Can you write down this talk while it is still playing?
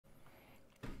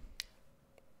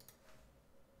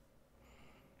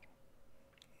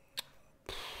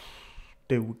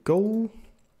There we go.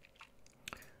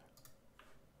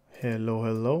 Hello,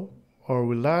 hello. Are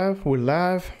we live? We're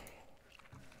live.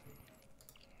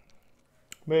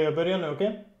 Jag börjar nu,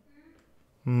 okej?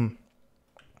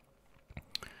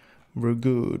 We're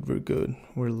good, we're good.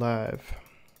 We're live.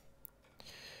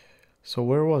 So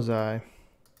where was I?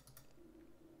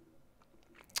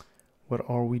 What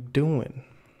are we doing?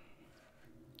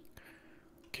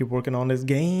 Keep working on this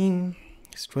game.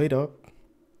 Straight up.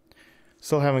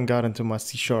 Still haven't gotten to my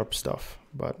C# stuff,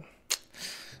 but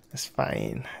it's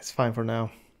fine. It's fine for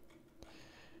now.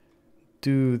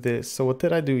 Do this. So what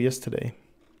did I do yesterday?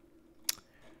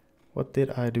 What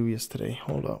did I do yesterday?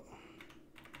 Hold up.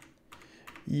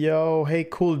 Yo, hey,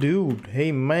 cool dude.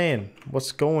 Hey, man.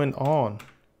 What's going on?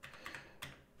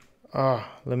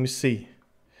 Let me see.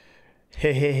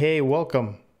 Hey,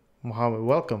 welcome. Mohammed,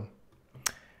 welcome.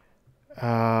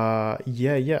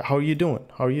 Yeah. How are you doing?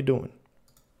 How are you doing?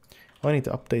 I need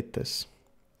to update this.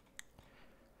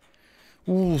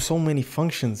 Ooh, so many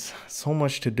functions. So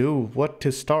much to do. What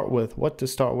to start with?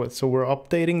 So we're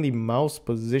updating the mouse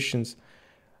positions.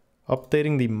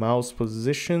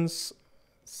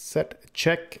 Set,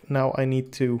 check. Now I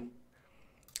need to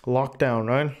lock down,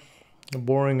 right?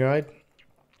 Boring, right?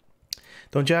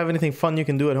 Don't you have anything fun you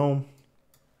can do at home?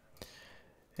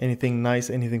 Anything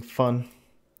nice, anything fun?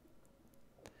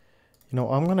 You know,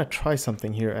 I'm gonna try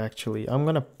something here actually. I'm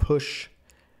gonna push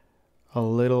a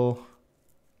little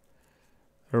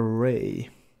array.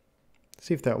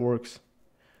 See if that works.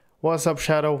 What's up,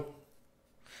 Shadow?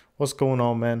 What's going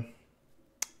on, man?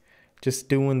 Just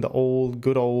doing the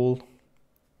good old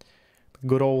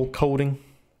coding.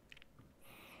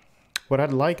 What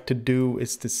I'd like to do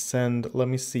is to send, let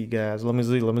me see guys, let me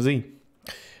see.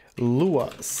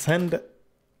 LUA, send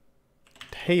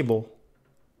table.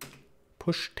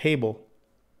 Push table.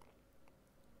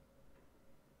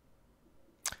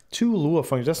 2 LUA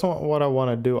functions. That's not what I want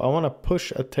to do. I want to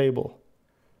push a table.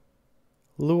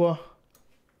 LUA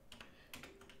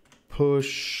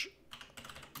push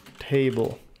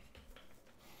table.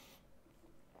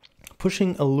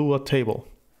 Pushing a LUA table.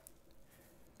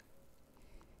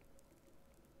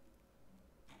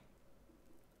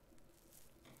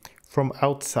 From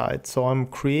outside. So I'm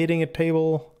creating a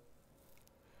table.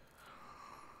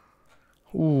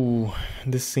 Ooh,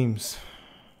 this seems...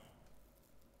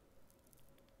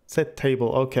 Set table,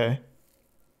 okay.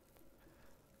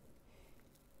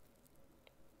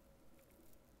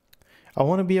 I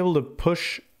want to be able to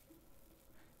push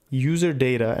user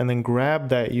data and then grab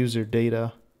that user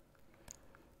data.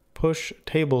 Push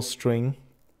table string.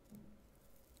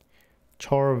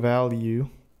 Char value.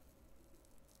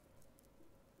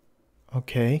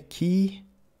 Okay, key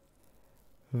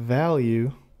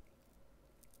value.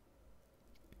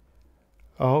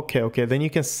 Okay, then you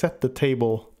can set the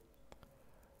table.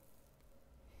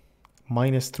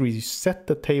 -3, you set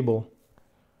the table.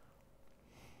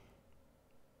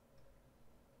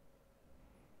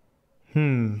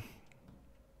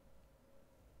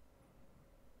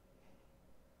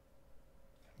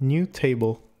 New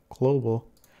table, global. All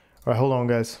right, hold on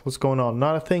guys. What's going on?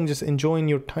 Not a thing, just enjoying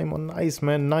your time. Oh, nice,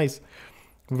 man, nice.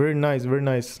 Very nice, very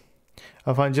nice.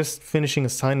 I'm just finishing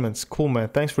assignments. Cool, man.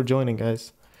 Thanks for joining,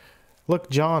 guys. Look,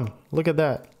 John, look at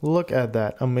that. Look at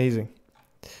that. Amazing.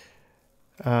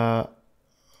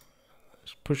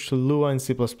 Push to LUA in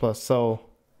C++. So,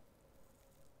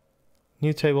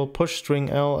 new table, push string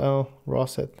LL raw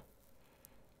set.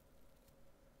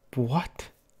 What?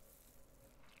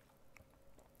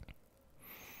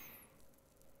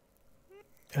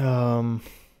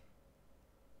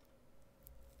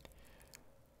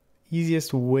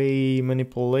 Easiest way,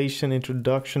 manipulation,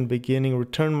 introduction, beginning,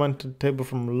 return one to the table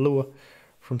from LUA,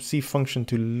 from C function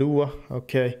to LUA.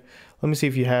 Okay, let me see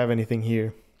if you have anything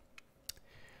here.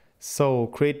 So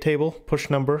create table, push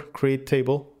number, create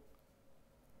table.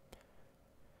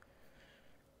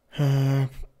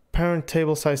 Parent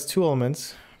table size 2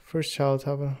 elements. First child,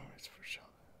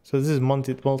 so this is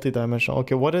multi-dimensional.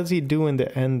 Okay, what does he do in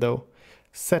the end though?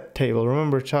 Set table,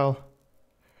 remember child.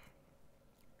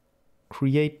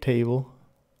 Create table.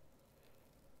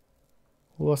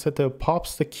 LUA set table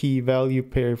pops the key value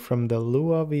pair from the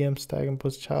LUA VM stack and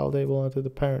puts child table onto the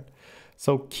parent.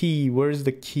 So key, where's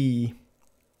the key?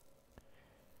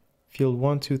 Field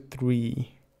 1, 2,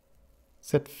 3.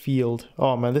 Set field.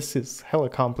 Oh man, this is hella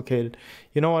complicated.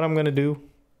 You know what I'm gonna do?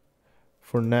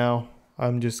 For now,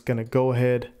 I'm just gonna go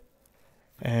ahead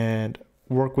and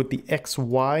work with the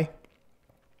XY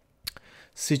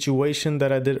situation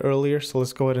that I did earlier. So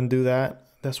let's go ahead and do that.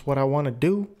 That's what I want to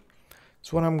do.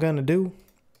 That's what I'm gonna do.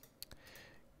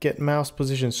 Get mouse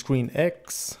position screen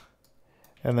X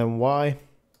and then Y.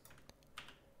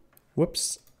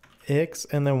 Whoops. X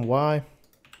and then Y.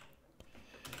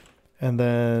 And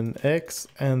then X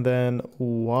and then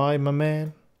Y, my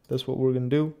man. That's what we're gonna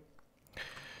do.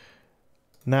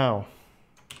 Now,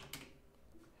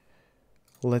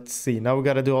 let's see. Now we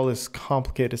gotta do all this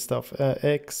complicated stuff.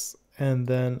 X and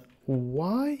then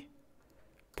Y.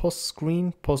 Post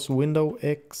screen, post window,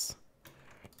 X.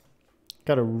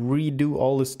 Gotta redo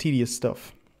all this tedious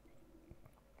stuff.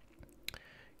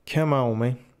 Come on,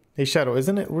 man. Hey, Shadow,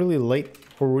 isn't it really late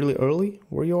or really early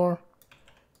where you are?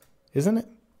 Isn't it?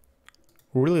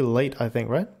 Really late, I think,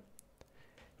 right?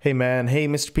 Hey, man. Hey,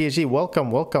 Mr. PhD.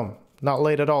 Welcome, welcome. Not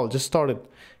late at all. Just started.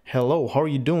 Hello, how are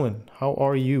you doing? How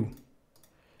are you?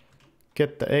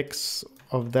 Get the X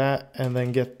of that and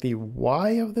then get the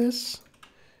Y of this.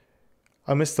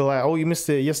 I missed the last. Oh, you missed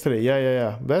it yesterday.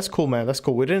 Yeah. That's cool, man. That's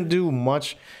cool. We didn't do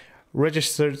much.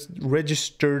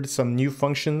 Registered some new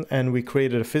function and we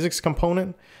created a physics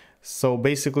component. So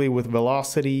basically with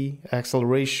velocity,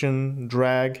 acceleration,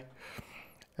 drag,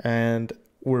 and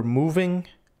we're moving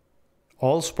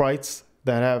all sprites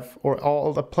that have, or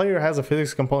all the player has a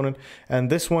physics component,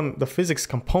 and this one, the physics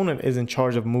component is in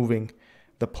charge of moving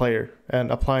the player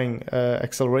and applying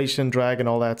acceleration, drag, and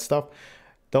all that stuff.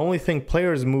 The only thing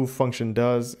player's move function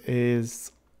does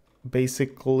is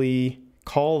basically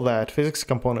call that physics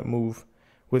component move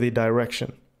with a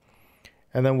direction.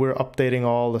 And then we're updating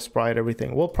all the sprite,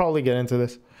 everything. We'll probably get into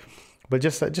this, but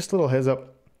just a little heads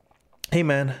up. Hey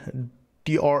man,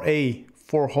 DRA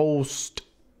for host,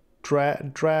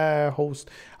 host.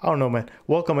 I don't know, man.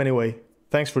 Welcome anyway.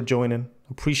 Thanks for joining.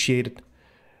 Appreciate it.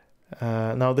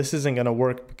 Now this isn't gonna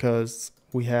work because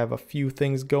we have a few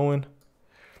things going.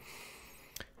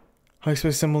 High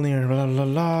space symbol near la la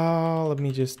la. Let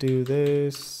me just do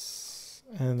this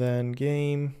and then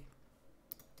game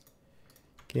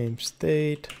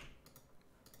state.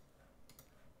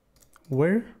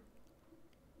 Where?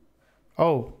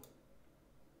 Oh,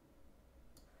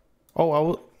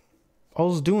 I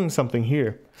was doing something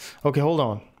here. Okay, hold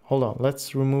on.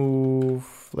 Let's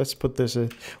put this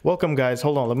in. Welcome guys,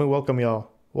 hold on, let me welcome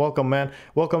y'all. Welcome, man.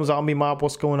 Welcome Zombie Mob.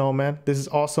 What's going on, man? This is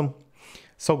awesome.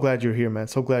 So glad you're here, man.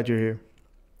 So glad you're here.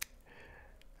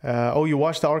 Oh, you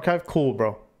watched the archive? Cool,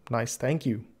 bro. Nice, thank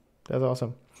you. That's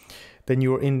awesome. Then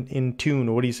you're in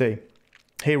tune. What do you say?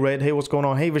 Hey Red, hey, what's going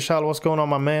on? Hey Vishal, what's going on,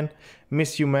 my man?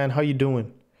 Miss you, man. How you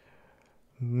doing?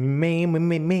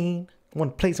 Man.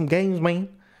 Want to play some games, man?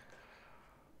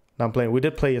 No, I'm playing. We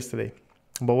did play yesterday.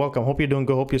 But welcome. Hope you're doing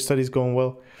good. Hope your study's going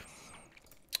well.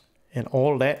 And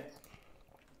all that.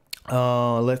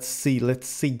 Let's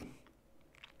see.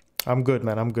 I'm good,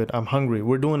 man. I'm good. I'm hungry.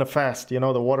 We're doing a fast. You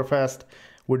know, the water fast.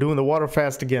 We're doing the water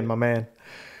fast again, my man.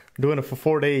 We're doing it for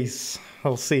 4 days.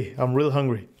 I'll see. I'm real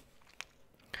hungry.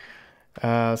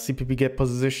 CPP get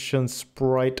position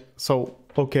sprite. So,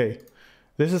 okay.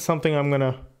 This is something I'm going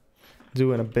to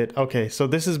do in a bit. Okay, so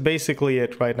this is basically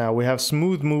it right now. We have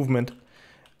smooth movement,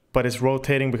 but it's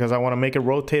rotating because I want to make it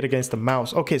rotate against the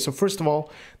mouse. Okay, so first of all,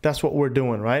 that's what we're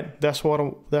doing, right? That's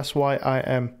why I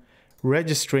am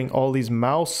registering all these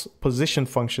mouse position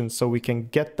functions so we can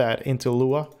get that into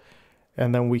LUA,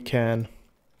 and then we can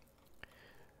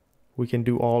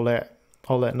do all that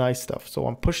nice stuff. So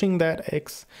I'm pushing that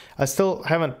X. I still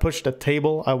haven't pushed a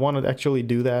table. I want to actually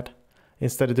do that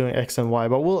instead of doing X and Y,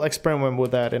 but we'll experiment with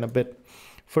that in a bit.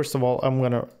 First of all, I'm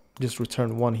going to just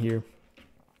return 1 here.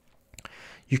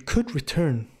 You could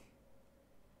return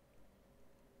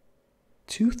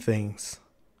 2 things.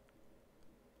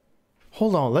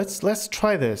 Hold on, let's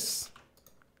try this.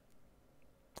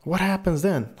 What happens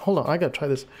then? Hold on, I gotta try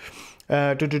this.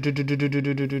 What's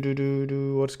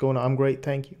going on? I'm great,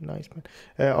 thank you. Nice, man.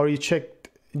 Are you checked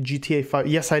GTA 5?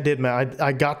 Yes, I did, man.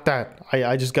 I got that.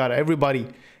 I just got it. Everybody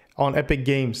on Epic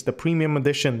Games, the premium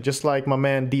edition, just like my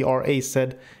man DRA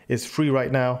said, is free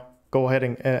right now. Go ahead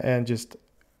and just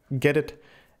get it,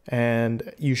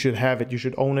 and you should have it. You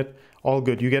should own it. All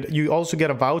good. You also get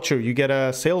a voucher. You get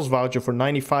a sales voucher for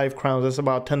 95 crowns. That's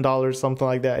about $10, something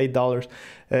like that, $8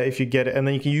 if you get it, and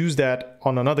then you can use that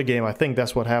on another game. I think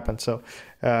that's what happened. So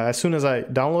as soon as I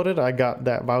downloaded, I got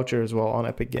that voucher as well on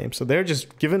Epic Games. So they're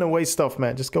just giving away stuff,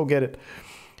 man. Just go get it.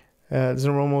 This is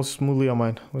almost smoothly on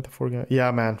mine with the 4 gigs. Yeah,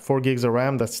 man, 4 gigs of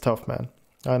RAM. That's tough, man.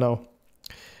 I know.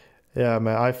 Yeah,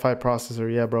 man, i5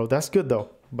 processor. Yeah, bro, that's good though.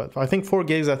 But I think 4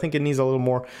 gigs, I think it needs a little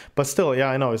more. But still, yeah,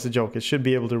 I know, it's a joke. It should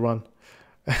be able to run.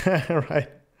 Right.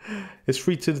 It's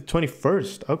free to the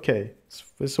 21st. Okay.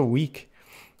 It's a week.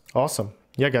 Awesome.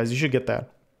 Yeah, guys, you should get that.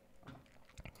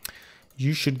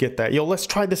 You should get that. Yo, let's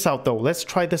try this out, though. Let's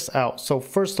try this out. So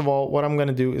first of all, what I'm going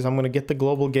to do is I'm going to get the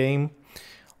global game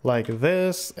like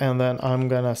this. And then I'm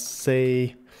going to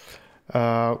say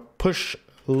push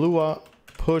Lua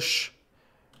push,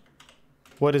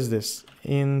 what is this?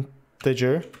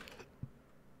 Integer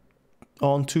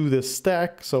onto the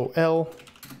stack, so L,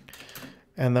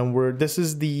 and then this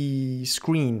is the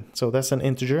screen, so that's an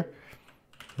integer.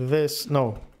 This,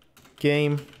 no,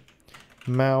 game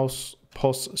mouse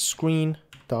post screen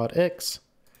dot x,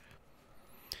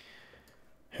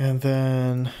 and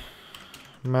then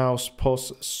mouse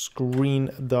post screen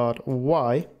dot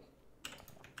y.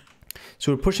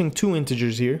 So we're pushing two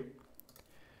integers here.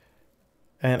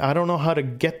 And I don't know how to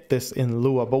get this in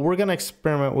Lua, but we're gonna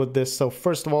experiment with this. So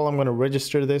first of all, I'm gonna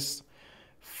register this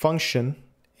function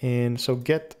in, so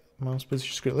get mouse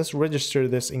position screen. Let's register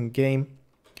this in game.cp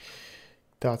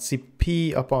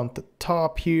up on the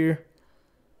top here.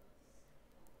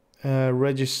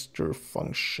 Register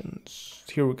functions.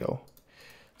 Here we go.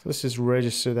 So let's just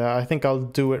register that. I think I'll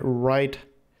do it right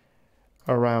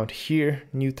around here.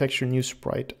 New texture, new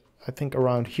sprite. I think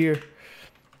around here,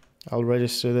 I'll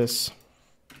register this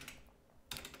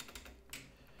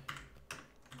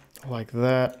like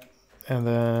that, and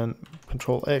then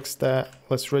Control X that.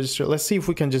 Let's register. Let's see if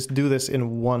we can just do this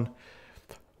in one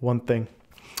thing.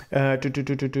 I'm not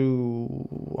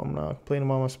complaining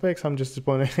about my specs. I'm just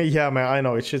disappointed. Yeah, man, I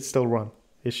know it should still run.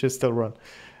 It should still run.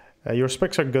 Your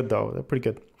specs are good though. They're pretty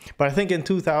good. But I think in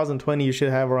 2020 you should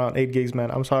have around 8 gigs,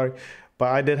 man. I'm sorry, but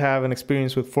I did have an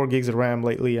experience with 4 gigs of RAM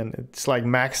lately, and it's like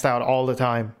maxed out all the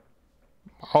time.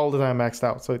 All the time maxed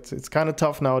out. So it's kind of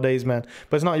tough nowadays, man.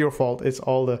 But it's not your fault. It's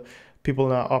all the people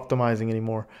not optimizing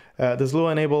anymore. Does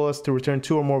Lua enable us to return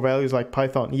 2 or more values like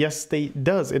Python? Yes, it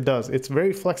does. It does. It's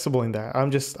very flexible in that.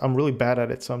 I'm really bad at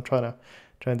it, so I'm trying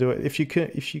to do it. If you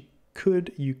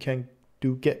could, you can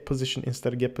do get position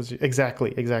instead of get position.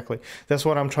 Exactly. That's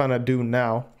what I'm trying to do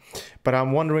now. But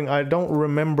I'm wondering, I don't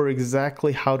remember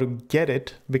exactly how to get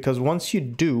it, because once you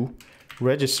do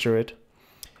register it,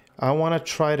 I want to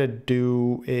try to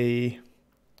do a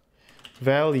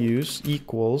values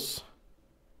equals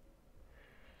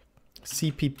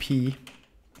CPP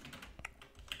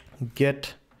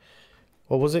get,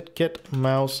 what was it? Get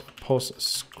mouse post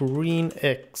screen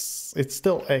X. It's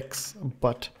still X,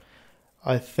 but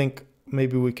I think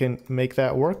maybe we can make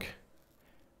that work.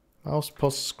 Mouse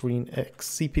post screen X.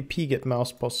 CPP get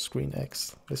mouse post screen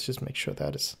X. Let's just make sure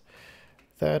that is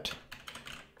that.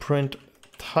 Print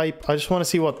type. I just want to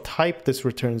see what type this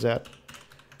returns at,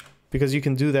 because you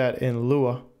can do that in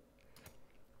Lua.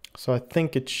 So I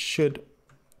think it should,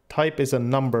 type is a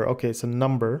number. Okay, it's a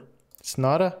number. It's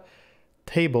not a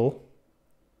table.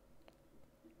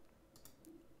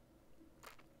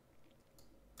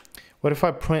 What if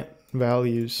I print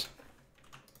values?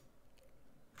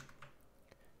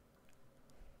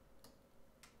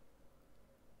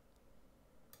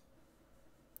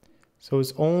 So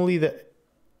it's only the,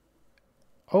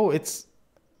 oh, it's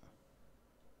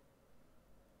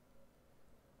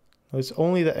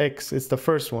only the X. It's the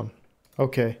first one.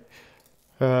 Okay.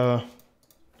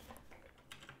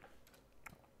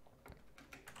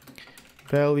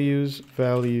 Values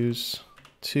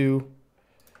 2.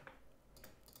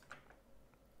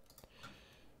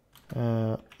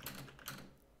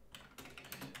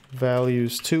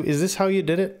 Values 2. Is this how you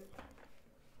did it?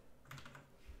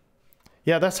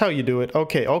 Yeah, that's how you do it.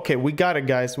 Okay, we got it,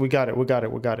 guys. We got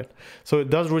it. So it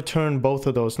does return both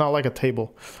of those, not like a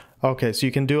table. Okay, so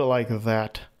you can do it like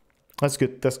that. That's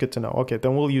good to know. Okay,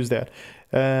 then we'll use that.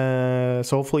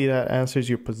 So hopefully that answers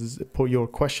your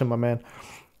question, my man.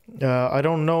 I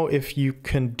don't know if you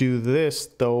can do this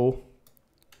though.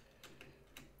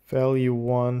 Value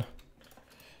 1.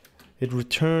 It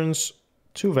returns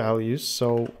 2 values.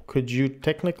 So could you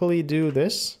technically do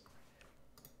this?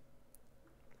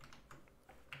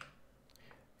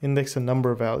 Index a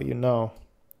number value. No.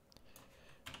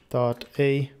 Dot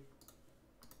A.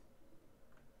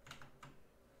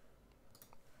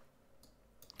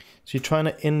 So you're trying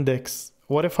to index.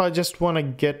 What if I just want to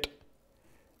get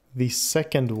the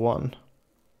second one?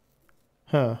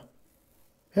 Huh.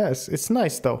 Yes, it's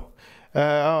nice though.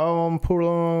 I'm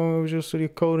poor Visual Studio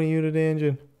Code and Unity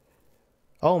Engine.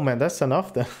 Oh man, that's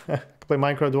enough then. Play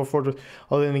Minecraft, Dwarf Fortress,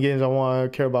 all the games I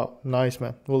want to care about. Nice,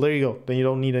 man. Well, there you go. Then you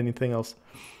don't need anything else.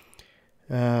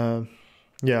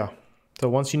 Yeah. So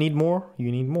once you need more,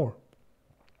 you need more.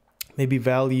 Maybe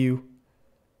value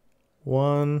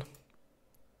 1.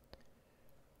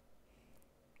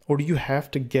 Or do you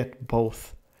have to get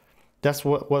both? That's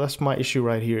that's my issue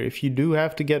right here. If you do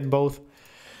have to get both,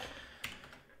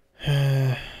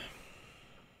 can't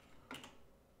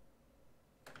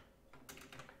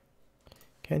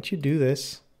you do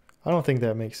this? I don't think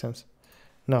that makes sense.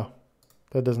 No,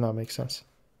 that does not make sense.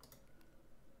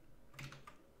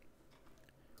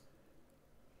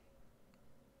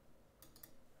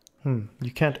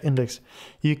 You can't index.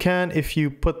 You can if you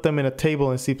put them in a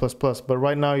table in C++, but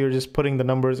right now you're just putting the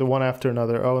numbers one after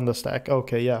another on the stack.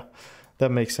 Okay, yeah, that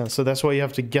makes sense. So that's why you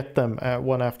have to get them at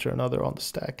one after another on the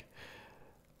stack.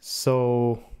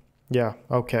 So yeah,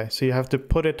 okay. So you have to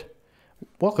put it.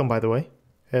 Welcome, by the way,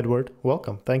 Edward.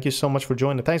 Welcome. Thank you so much for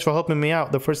joining. Thanks for helping me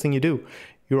out. The first thing you do.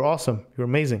 You're awesome. You're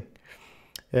amazing.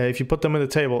 If you put them in the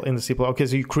table in the C++. Okay,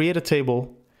 so you create a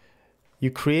table.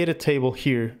 You create a table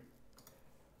here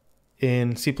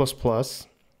in C++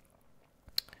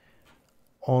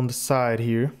 on the side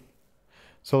here.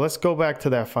 So let's go back to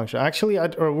that function. Actually, I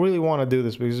really want to do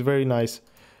this because it's very nice.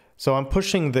 So I'm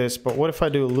pushing this, but what if I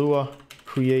do Lua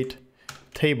create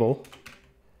table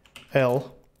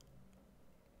L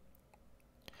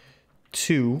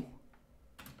 2,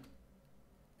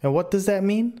 and what does that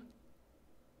mean?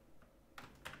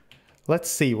 Let's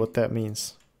see what that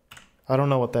means. I don't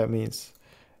know what that means.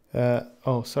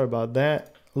 Oh, sorry about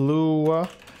that. Lua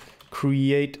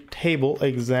create table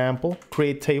example,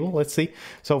 create table. Let's see.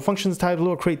 So functions type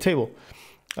Lua create table.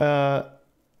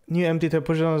 New empty table,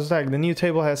 push it on the stack. The new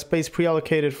table has space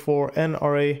pre-allocated for n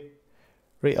array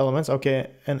elements. Okay,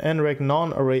 and n rec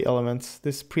non-array elements.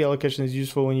 This pre-allocation is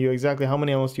useful when you know exactly how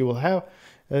many elements you will have,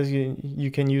 as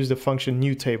you can use the function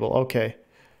new table. Okay,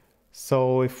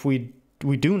 so if we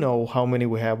do know how many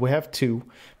we have 2,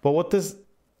 but what does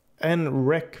n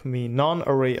rec mean?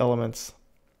 Non-array elements.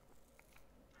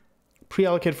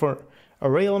 Pre-allocate for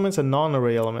array elements and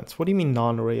non-array elements. What do you mean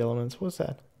non-array elements? What's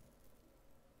that?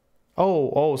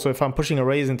 Oh, so if I'm pushing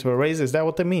arrays into arrays, is that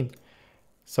what they mean?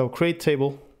 So create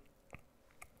table.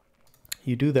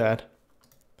 You do that.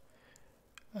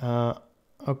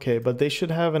 Okay, but they should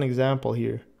have an example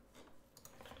here.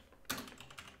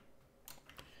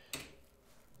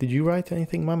 Did you write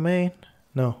anything, my man?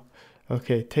 No.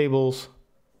 Okay, tables.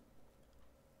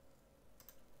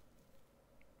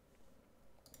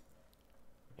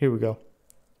 Here we go.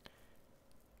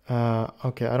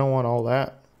 Okay, I don't want all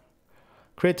that.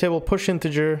 Create table, push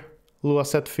integer, Lua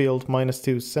set field,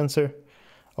 -2 sensor.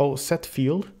 Oh, set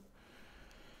field.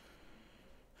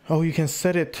 Oh, you can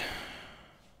set it.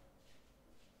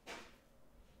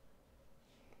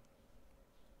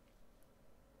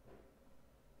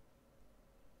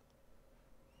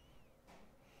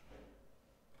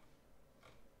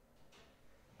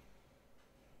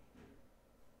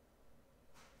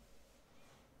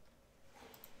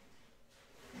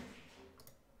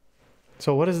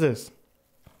 So what is this?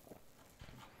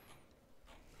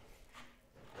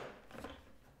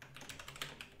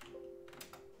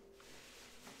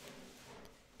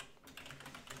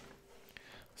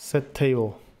 Set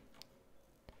table.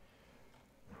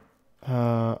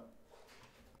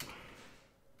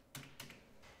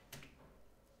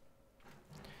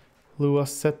 Lua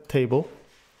set table.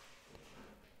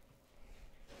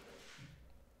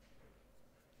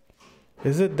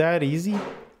 Is it that easy?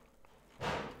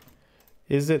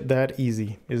 Is it that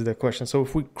easy is the question. So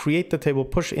if we create the table,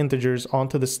 push integers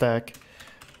onto the stack,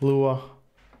 Lua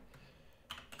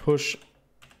push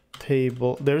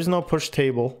table. There is no push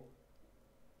table.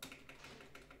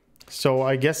 So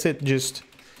I guess it just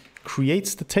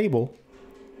creates the table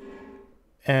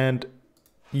and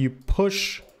you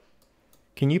push.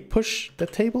 Can you push the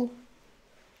table?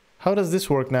 How does this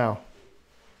work now?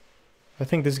 I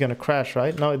think this is gonna crash,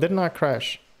 right? No, it did not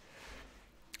crash.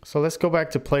 So let's go back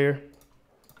to player.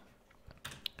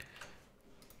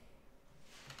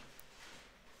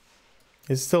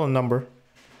 It's still a number.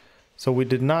 So we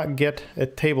did not get a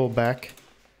table back.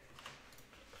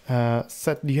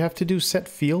 Set. Do you have to do set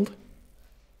field?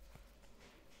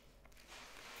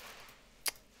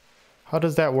 How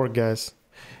does that work, guys?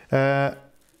 I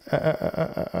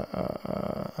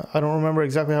don't remember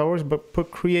exactly how it works, but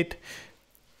put create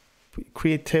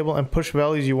table and push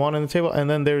values you want in the table, and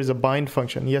then there is a bind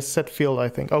function. Yes, set field, I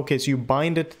think. Okay, so you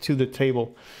bind it to the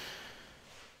table.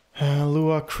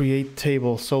 Lua create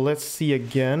table. So let's see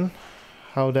again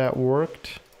how that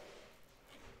worked.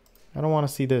 I don't want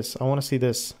to see this. I want to see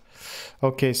this.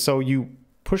 Okay, so you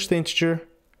push the integer,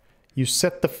 you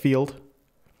set the field.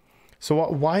 So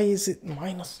why is it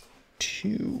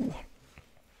 -2?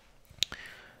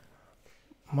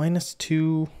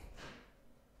 -2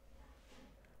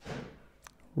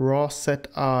 raw set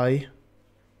I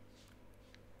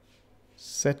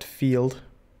set field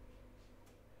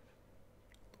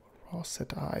raw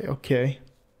set I. Okay,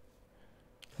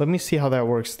 let me see how that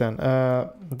works then.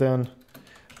 Then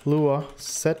Lua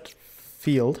set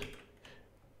field,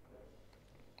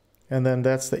 and then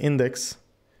that's the index,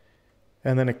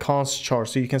 and then a const char.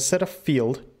 So you can set a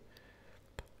field.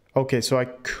 Okay, so I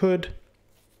could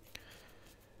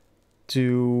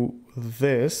do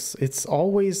this, it's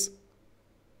always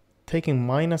taking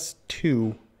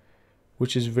 -2,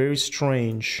 which is very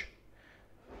strange.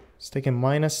 It's taking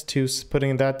 -2,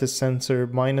 putting that to sensor,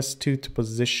 -2 to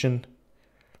position.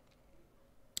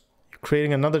 You're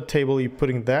creating another table, you're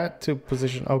putting that to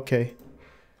position. Okay.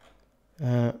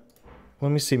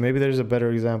 Let me see, maybe there's a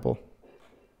better example.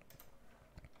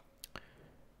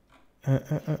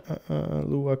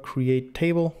 Lua create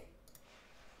table.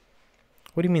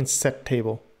 What do you mean set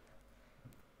table?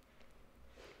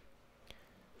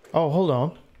 Oh, hold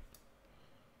on.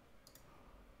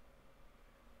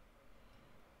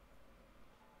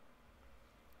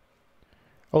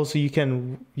 Oh, so you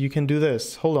can do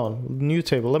this. Hold on, new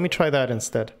table. Let me try that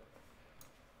instead.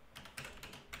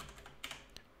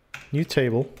 New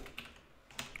table.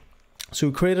 So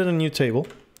we created a new table.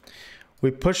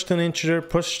 We pushed an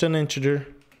integer,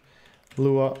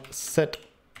 Lua set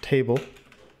table.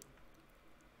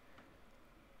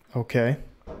 Okay.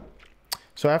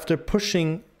 So after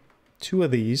pushing 2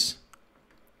 of these,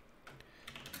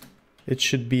 it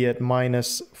should be at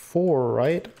 -4,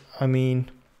 right? I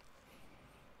mean,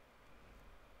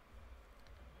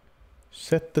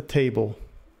 set the table.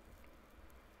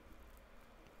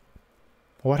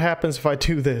 What happens if I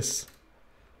do this?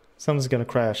 Something's gonna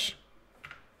crash.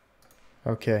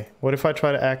 Okay, what if I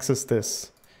try to access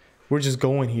this? We're just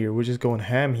going here. We're just going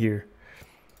ham here.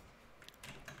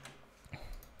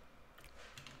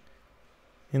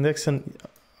 Index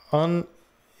on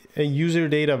a user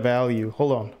data value.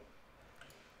 Hold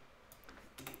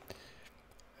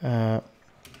on.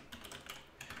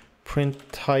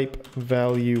 Print type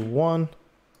value 1.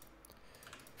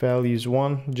 Values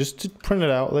 1. Just to print it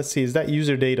out. Let's see. Is that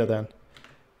user data then?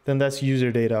 Then that's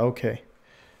user data. Okay.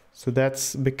 So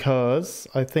that's because,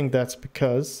 I think that's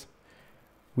because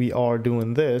we are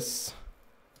doing this.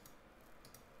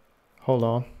 Hold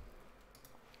on.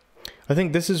 I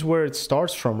think this is where it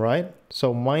starts from, right?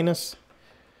 So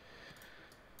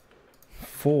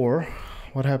 -4.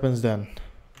 What happens then?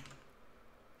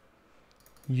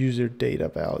 User data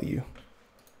value.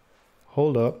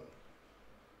 Hold up.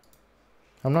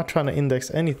 I'm not trying to index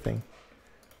anything.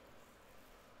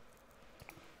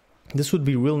 This would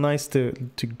be real nice to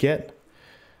get.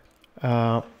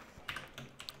 And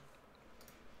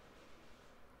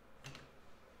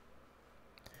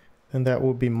that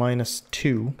would be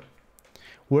 -2.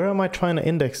 Where am I trying to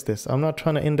index this? I'm not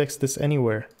trying to index this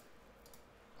anywhere.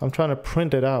 I'm trying to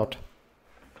print it out.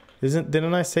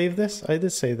 Didn't I save this? I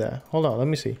did save that. Hold on, let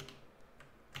me see.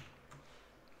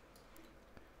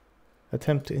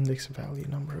 Attempt to index value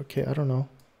number. Okay, I don't know.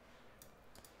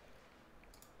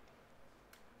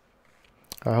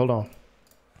 All right, hold on.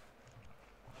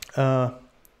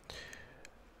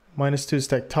 -2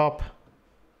 stack top.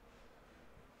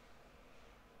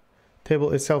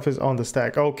 Table itself is on the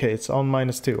stack. Okay, it's on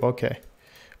 -2. Okay.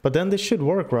 But then this should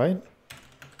work, right?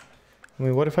 I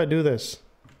mean, what if I do this?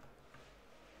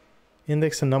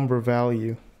 Index a number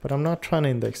value. But I'm not trying to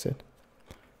index it.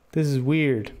 This is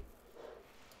weird.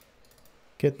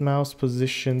 Get mouse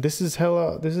position. This is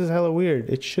hella weird.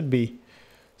 It should be.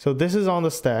 So this is on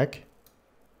the stack.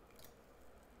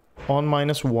 On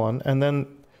 -1. And then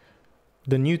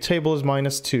the new table is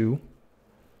 -2.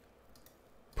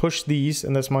 Push these,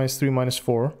 and that's -3,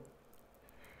 -4.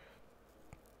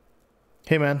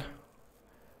 Hey man,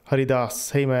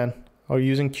 Haridas. Hey man, are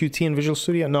you using Qt in Visual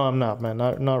Studio? No, I'm not, man.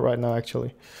 Not right now,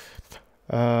 actually.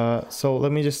 So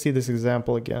let me just see this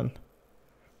example again.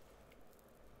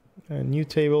 A new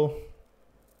table.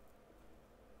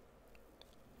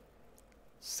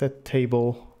 Set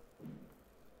table.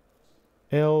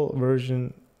 L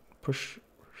version push.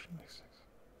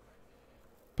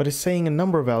 But it's saying a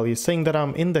number value. It's saying that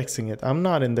I'm indexing it. I'm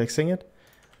not indexing it.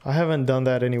 I haven't done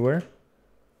that anywhere.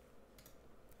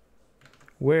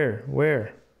 Where?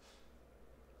 Well,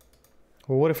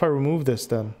 what if I remove this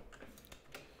then?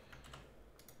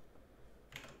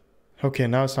 Okay,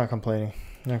 now it's not complaining.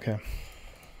 Okay.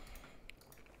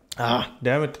 Ah,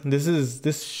 damn it.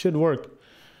 This should work.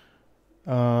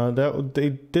 They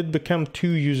did become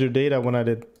 2 user data when I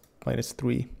did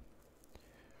 -3.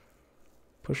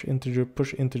 Push integer,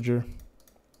 push integer.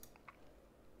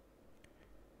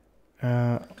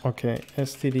 Okay,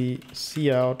 std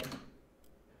cout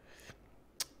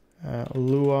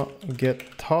Lua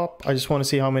get top. I just want to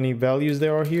see how many values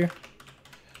there are here.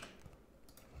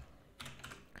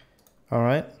 All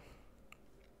right.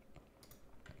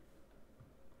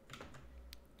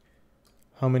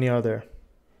 How many are there?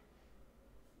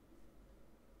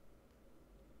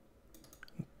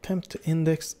 Attempt to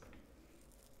index.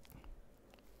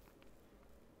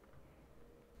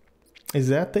 Is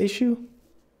that the issue?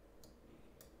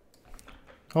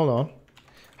 Hold on.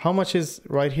 How much is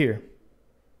right here?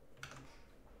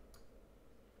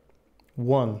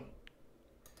 1.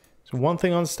 So one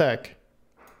thing on stack.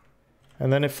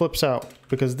 And then it flips out.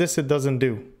 Because this it doesn't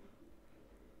do.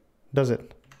 Does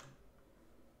it?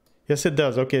 Yes, it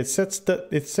does. Okay, it sets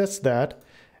that.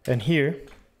 And here,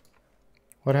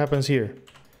 what happens here?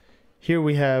 Here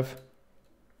we have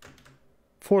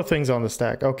 4 things on the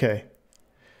stack. Okay.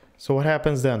 So what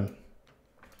happens then?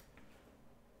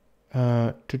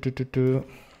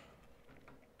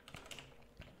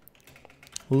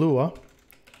 LUA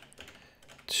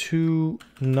to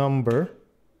number.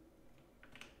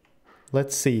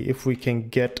 Let's see if we can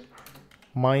get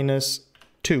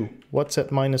 -2. What's at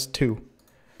 -2?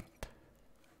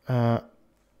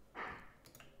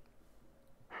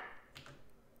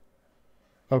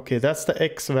 Okay, that's the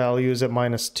x value is at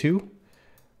 -2.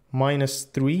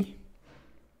 -3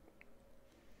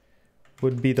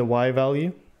 would be the y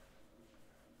value.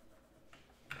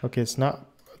 Okay, it's not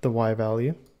the y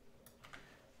value.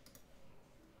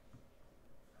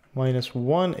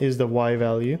 -1 is the y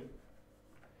value.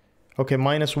 Okay,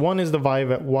 -1 is the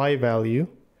y value.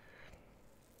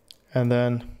 And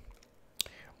then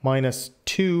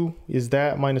 -2 is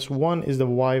that. -1 is the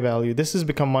y value. This has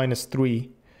become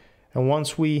 -3. And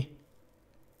once we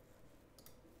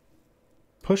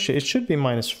push it, it should be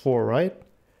 -4, right?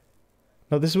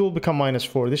 No, this will become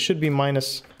 -4. This should be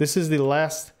this is the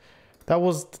last, that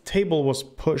was, the table was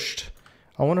pushed.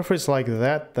 I wonder if it's like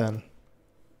that then.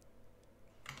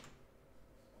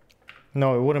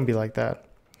 No, it wouldn't be like that.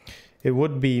 It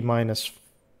would be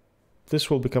this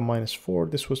will become -4.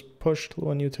 This was pushed to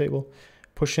a new table.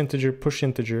 Push integer, push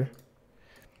integer.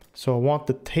 So I want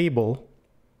the table.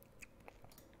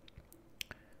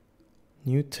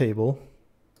 New table.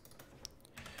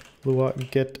 LUA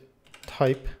get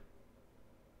type.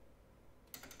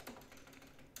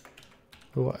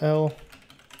 LUA L.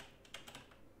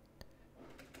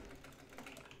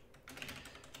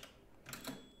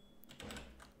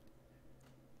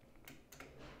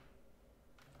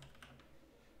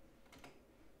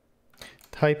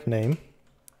 Type name.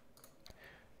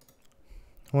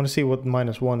 I want to see what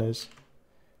 -1 is.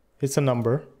 It's a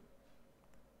number.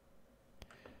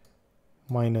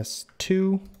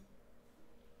 -2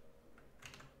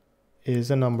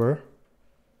 is a number.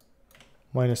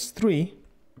 -3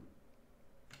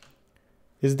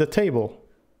 is the table.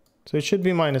 So it should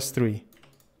be -3.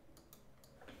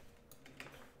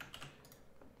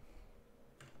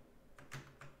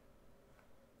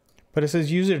 But it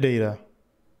says user data.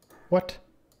 What?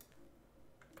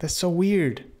 That's so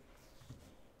weird.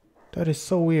 That is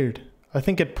so weird. I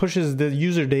think it pushes the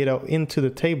user data into the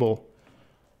table.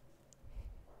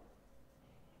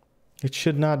 It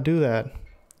should not do that.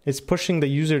 It's pushing the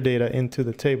user data into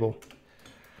the table.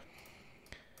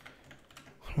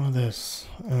 What about this?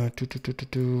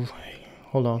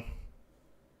 Hold on.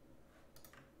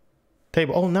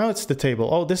 Table. Oh, now it's the table.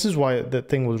 Oh, this is why the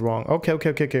thing was wrong. Okay.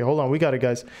 Hold on. We got it,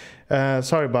 guys.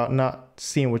 Sorry about not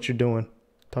seeing what you're doing.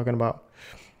 Talking about.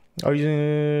 Are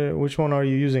you? Which one are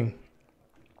you using?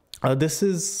 This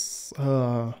is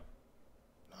not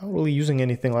really using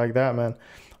anything like that, man.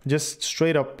 Just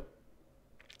straight up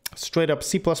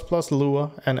C++,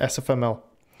 LUA, and SFML.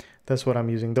 That's what I'm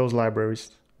using. Those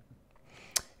libraries.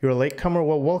 You're a latecomer?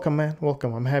 Well, welcome, man.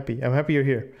 Welcome. I'm happy. I'm happy you're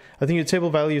here. I think your table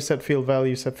value set field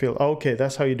value set field. Okay,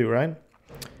 that's how you do, right?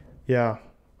 Yeah,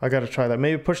 I gotta try that.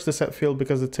 Maybe push the set field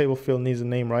because the table field needs a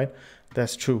name, right?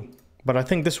 That's true. But I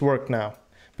think this worked now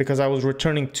because I was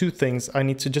returning 2 things. I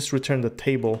need to just return the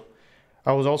table.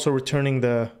 I was also returning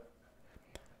the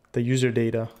user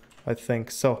data, I think.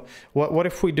 So what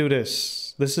if we do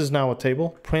this? This is now a table.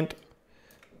 Print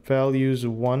values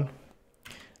 1.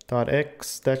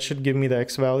 .x, that should give me the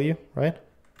x value, right?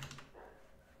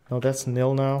 No, that's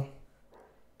nil now.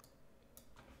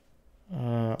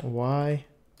 Y,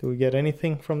 do we get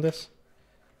anything from this?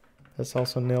 That's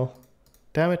also nil.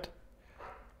 Damn it.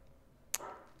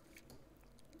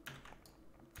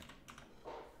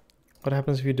 What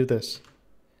happens if you do this?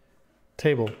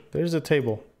 Table, there's a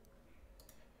table.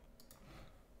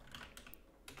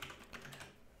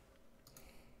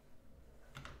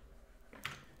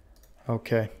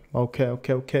 Okay.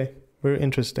 Very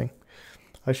interesting.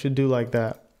 I should do like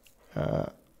that.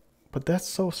 But that's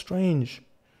so strange.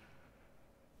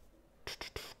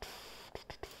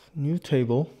 New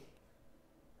table.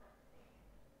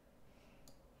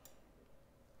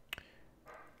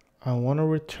 I want to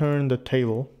return the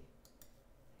table.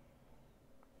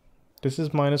 This is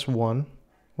 -1.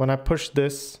 When I push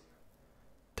this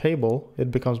table,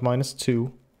 it becomes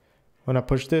 -2. When I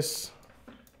push this...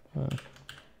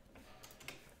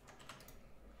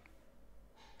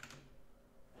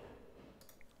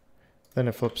 Then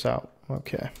it flips out.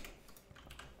 Okay.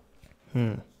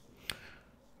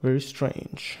 Very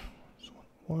strange. So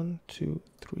 1, 2,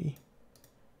 3.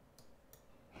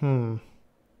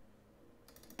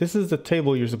 This is the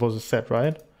table you're supposed to set,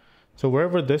 right? So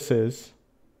wherever this is.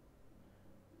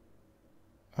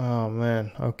 Oh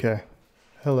man, okay.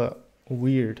 Hella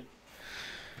weird.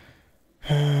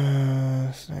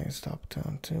 Stop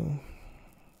down to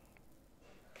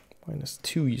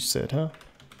 -2 you said, huh?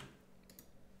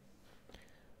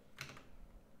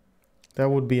 That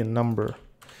would be a number.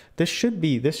 This should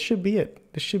be it. This should be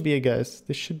it, guys.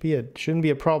 This should be it. Shouldn't be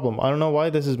a problem. I don't know why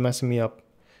this is messing me up.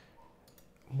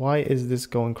 Why is this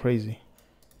going crazy?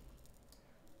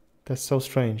 That's so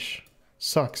strange.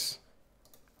 Sucks.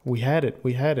 We had it.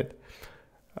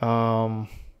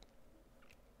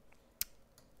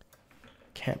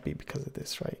 Can't be because of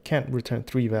this, right? Can't return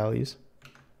 3 values.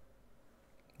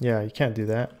 Yeah, you can't do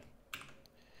that.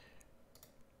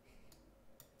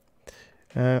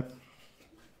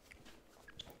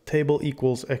 Table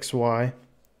equals XY.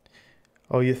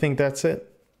 Oh, you think that's it?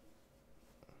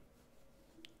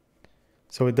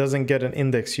 So it doesn't get an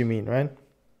index, you mean, right?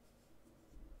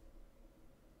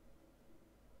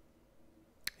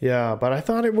 Yeah, but I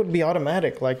thought it would be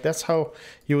automatic. Like that's how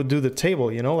you would do the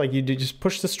table, you know? Like you just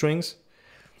push the strings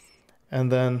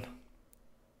and then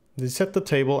you set the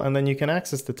table and then you can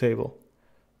access the table.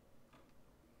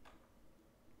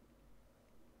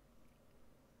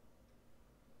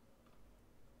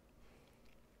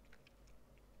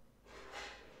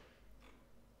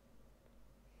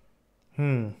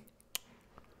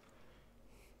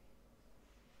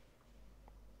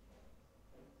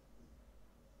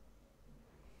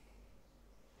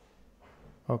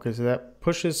 Okay, so that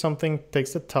pushes something,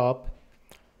 takes the top,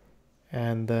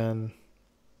 and then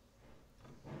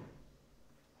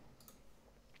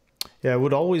yeah, it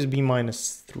would always be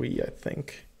 -3, I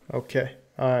think. Okay,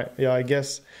 all right, yeah, I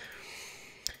guess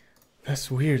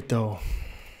that's weird though.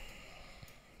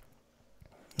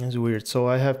 That's weird. So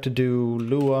I have to do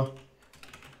LUA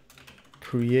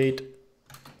create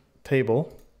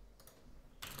table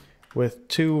with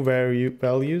 2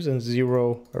 values and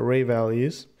 0 array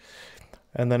values.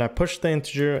 And then I push the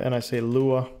integer and I say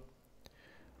LUA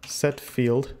set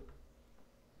field.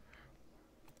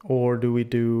 Or do we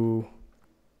do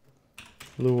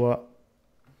LUA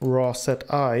raw set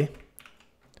I?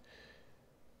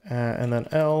 And then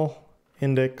L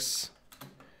index.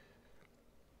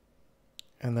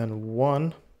 And then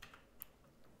 1.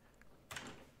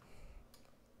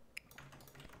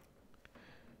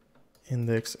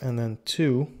 Index and then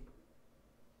 2.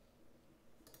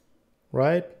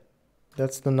 Right?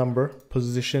 That's the number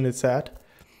position it's at.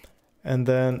 And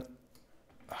then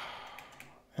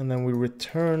we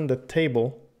return the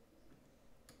table.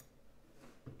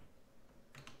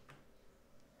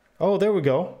 Oh, there we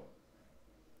go.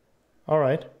 All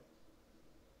right.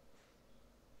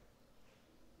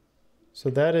 So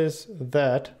that is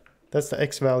that. That's the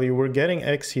X value. We're getting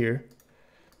X here.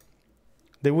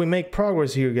 Did we make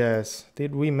progress here, guys?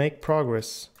 Did we make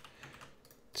progress?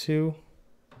 2.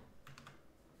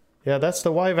 Yeah, that's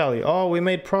the Y value. Oh, we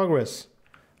made progress.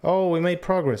 Oh, we made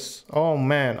progress. Oh,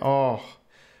 man. Oh,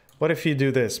 what if you do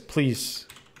this? Please.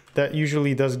 That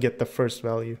usually does get the first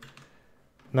value.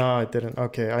 No, it didn't.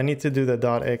 Okay, I need to do the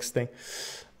 .x thing.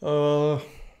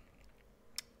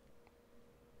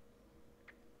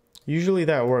 Usually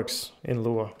that works in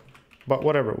Lua. But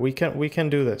whatever. We can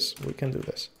do this. We can do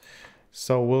this.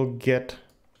 So we'll get...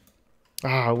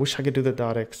 I wish I could do the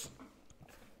 .x.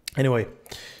 Anyway.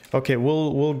 Okay,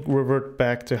 we'll revert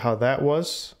back to how that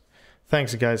was.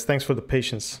 Thanks, guys. Thanks for the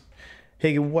patience.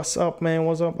 Hey, what's up, man?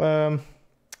 What's up?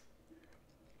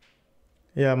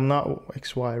 Yeah, I'm not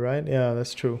XY, right? Yeah,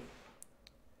 that's true.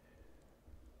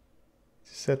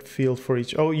 Set field for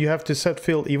each. Oh, you have to set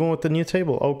field even with the new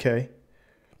table. Okay.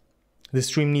 This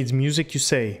stream needs music, you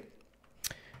say.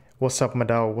 What's up,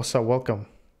 Madao? What's up? Welcome.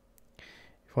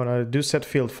 If I want to do set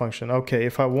field function. Okay,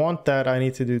 if I want that, I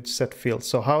need to do set field.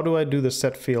 So how do I do the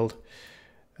set field?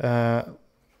 I'll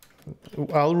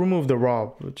remove the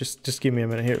raw. Just give me a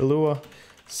minute here. Lua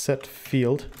set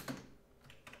field.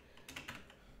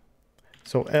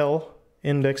 So L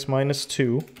index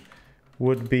 -2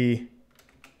 would be,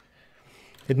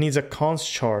 it needs a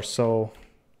const char. So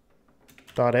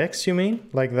 .x, you mean?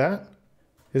 Like that?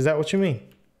 Is that what you mean?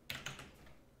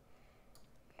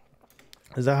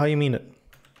 Is that how you mean it?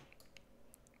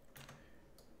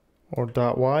 Or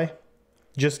 .y?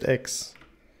 Just x.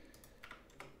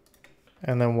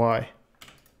 And then y.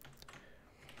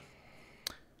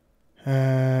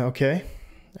 Okay.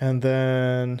 And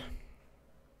then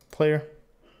player.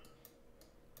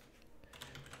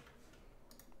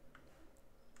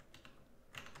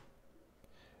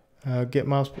 Get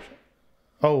mouse.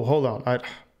 Oh, hold on.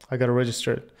 I gotta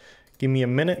register it. Give me a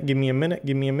minute. Give me a minute.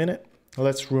 Give me a minute.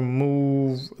 Let's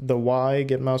remove the Y.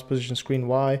 Get mouse position screen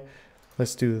Y.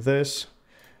 Let's do this.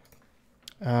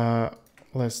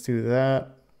 Let's do that.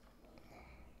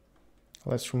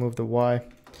 Let's remove the Y.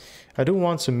 I do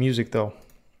want some music though,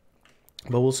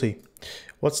 but we'll see.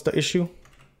 What's the issue?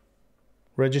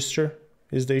 Register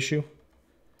is the issue.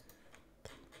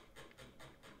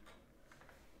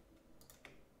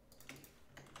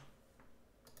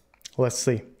 Let's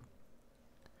see.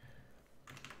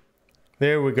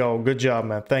 There we go. Good job,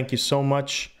 man. Thank you so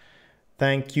much.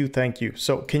 Thank you. Thank you.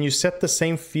 So can you set the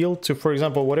same field to, for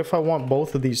example, what if I want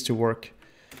both of these to work?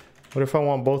 What if I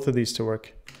want both of these to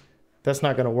work? That's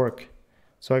not going to work.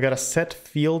 So I got to set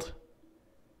field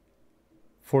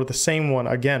for the same one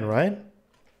again, right?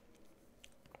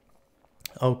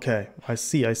 Okay. I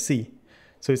see. I see.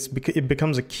 So it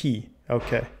becomes a key.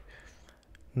 Okay.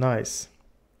 Nice.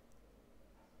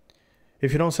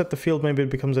 If you don't set the field, maybe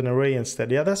it becomes an array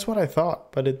instead. Yeah, that's what I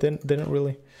thought, but it didn't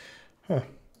really. Huh.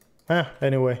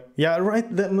 Anyway. Yeah, right.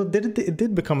 It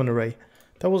did become an array.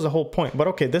 That was the whole point. But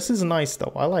okay, this is nice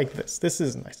though. I like this. This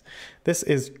is nice. This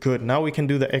is good. Now we can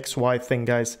do the XY thing,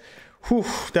 guys. Whew,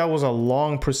 that was a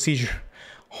long procedure.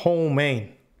 Oh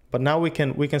man. But now we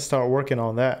can start working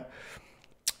on that.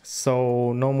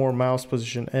 So no more mouse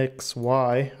position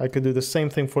XY. I could do the same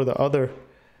thing for the other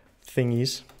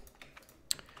thingies.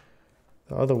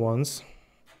 The other ones.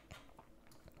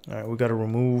 All right, we got to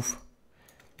remove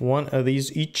one of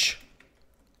these each.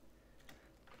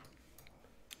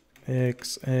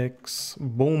 X,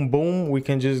 boom, boom. We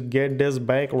can just get this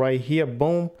back right here.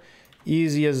 Boom.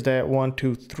 Easy as that. 1,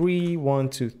 2, 3, 1,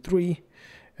 2, 3.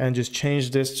 And just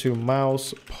change this to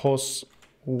mouse pos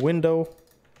window.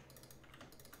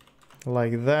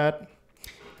 Like that.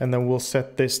 And then we'll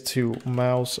set this to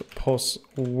mouse pos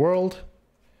world.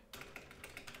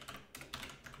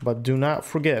 But do not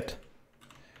forget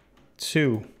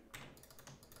to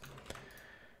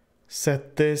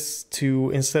set this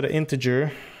to, instead of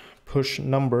integer, push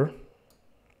number.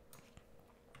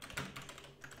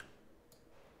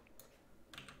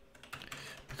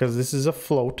 Because this is a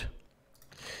float.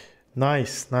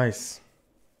 Nice, nice.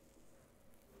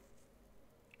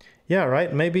 Yeah,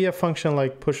 right? Maybe a function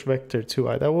like push vector too.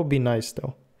 That would be nice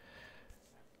though.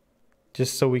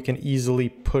 Just so we can easily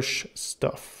push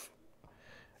stuff.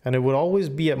 And it would always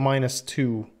be at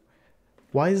 -2.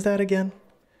 Why is that again?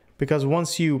 Because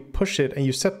once you push it and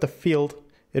you set the field,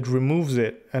 it removes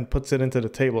it and puts it into the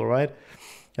table, right?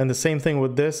 And the same thing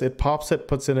with this, it pops it,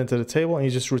 puts it into the table, and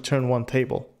you just return one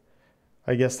table.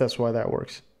 I guess that's why that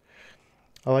works.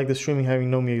 I like the streaming having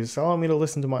no music. Allow me to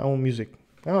listen to my own music.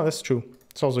 Oh, that's true.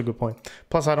 It's also a good point.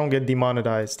 Plus, I don't get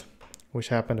demonetized, which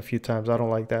happened a few times. I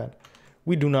don't like that.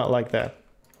 We do not like that.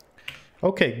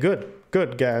 Okay, good.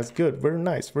 Good, guys. Good. Very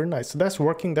nice. Very nice. So that's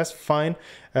working. That's fine.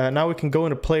 Now we can go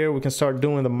into player. We can start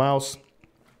doing the mouse,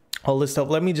 all this stuff.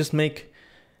 Let me just make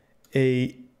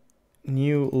a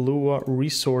new Lua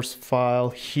resource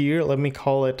file here. Let me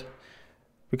call it,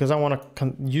 because I want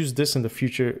to use this in the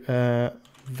future,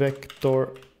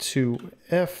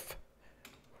 vector2f,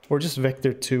 or just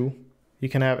vector2. You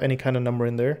can have any kind of number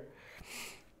in there.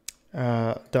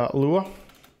 .lua.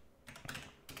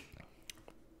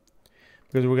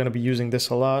 Because we're going to be using this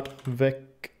a lot.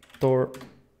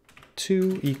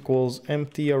 Vector2 equals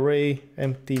empty array,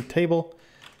 empty table.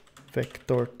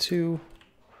 Vector2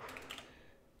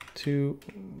 to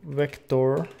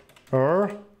vector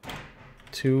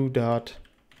 2 dot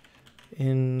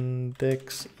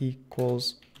index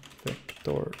equals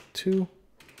vector2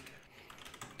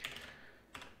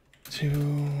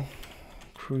 to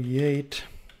create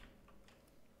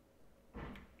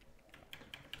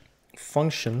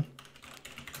function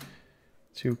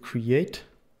to create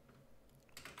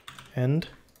and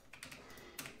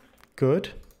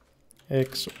good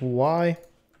xy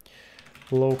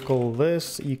local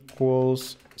this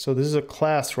equals, so this is a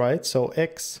class, right? So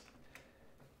x,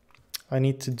 I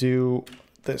need to do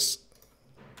this.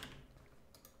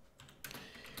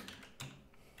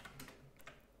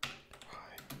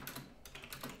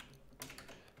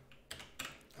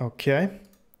 Okay.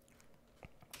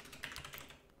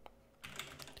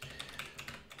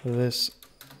 This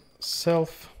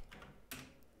self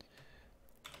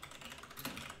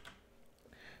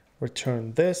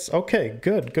return this. Okay,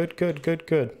 good, good, good, good,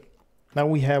 good. Now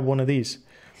we have one of these.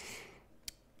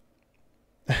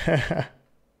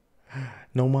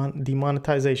 No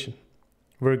demonetization.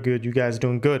 Very good. You guys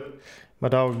doing good. My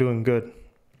dog doing good.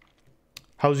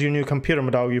 How's your new computer,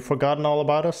 my dog? You forgotten all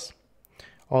about us?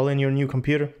 All in your new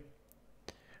computer?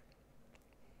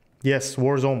 Yes,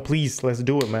 Warzone, please. Let's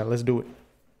do it, man. Let's do it.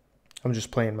 I'm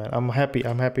just playing, man. I'm happy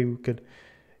we could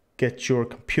get your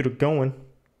computer going.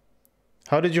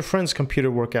 How did your friend's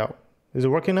computer work out? Is it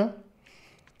working now?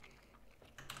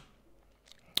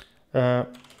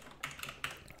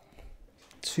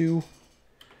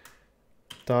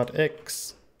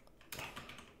 2.x.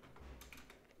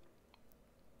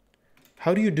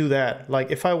 How do you do that?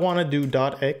 Like if I want to do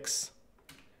 .x,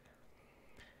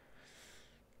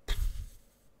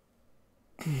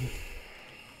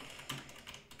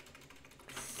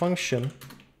 function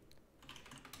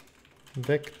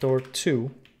vector2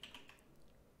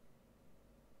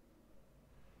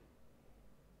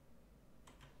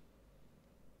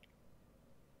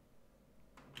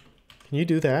 can you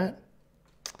do that?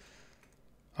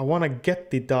 I want to get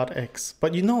the .x,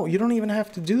 but you know, you don't even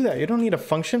have to do that. You don't need a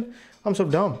function. I'm so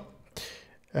dumb.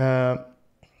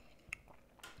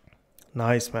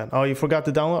 Nice, man. Oh, you forgot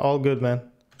to download? All good, man.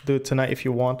 Do it tonight if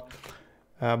you want.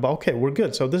 But okay, we're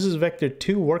good. So this is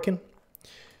vector2 working.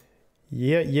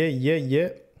 Yeah.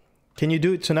 Can you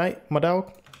do it tonight, my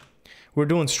dog? We're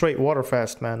doing straight water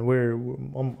fast, man.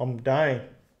 I'm dying.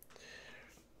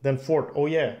 Then Fort. Oh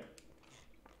yeah.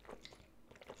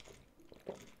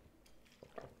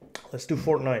 Let's do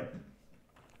Fortnite.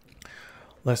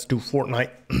 Let's do Fortnite.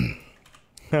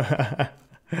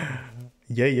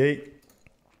 Yay.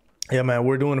 Yeah, man,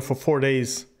 we're doing it for 4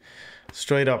 days.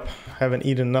 Straight up. Haven't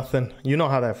eaten nothing. You know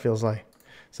how that feels like.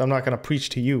 So I'm not going to preach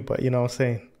to you, but you know what I'm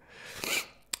saying?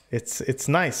 It's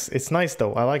nice. It's nice,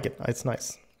 though. I like it. It's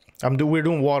nice. We're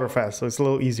doing water fast, so it's a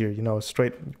little easier, you know,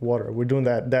 straight water. We're doing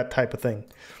that type of thing.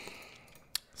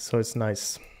 So it's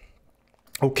nice.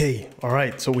 Okay, all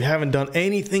right, so we haven't done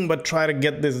anything but try to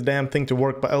get this damn thing to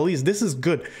work, but at least this is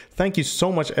good. Thank you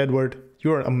so much, Edward.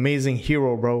 You're an amazing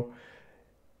hero, bro.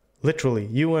 Literally,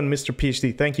 you and Mr.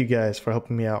 PhD, thank you guys for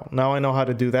helping me out. Now I know how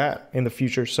to do that in the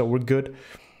future, so we're good.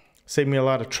 Saved me a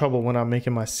lot of trouble when I'm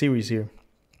making my series here.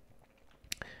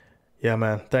 Yeah,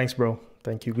 man, thanks, bro.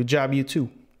 Thank you. Good job, you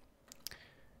too.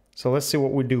 So let's see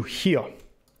what we do here.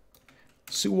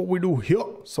 See what we do here.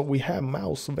 So we have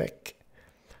mouse vec.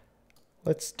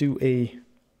 Let's do a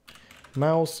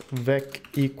mouse vec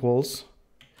equals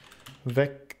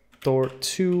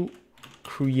vector2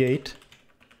 create,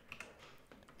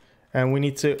 and we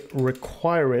need to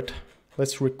require it.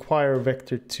 Let's require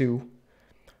vector2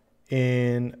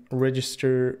 in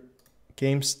register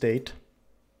game state.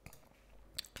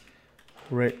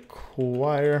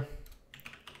 Require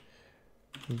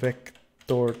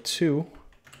vector2,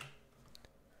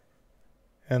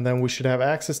 and then we should have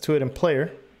access to it in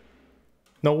player.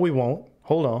 No, we won't.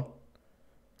 Hold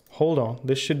on.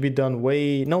 This should be done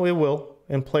way... No, it will.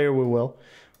 In player, we will.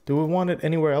 Do we want it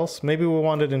anywhere else? Maybe we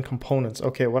want it in components.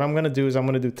 Okay, what I'm going to do is I'm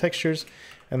going to do textures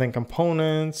and then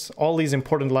components, all these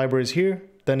important libraries here,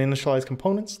 then initialize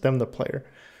components, then the player.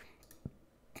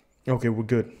 Okay, we're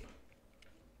good.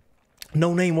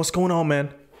 No name, what's going on,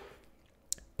 man?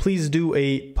 Please do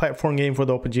a platform game for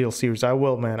the OpenGL series. I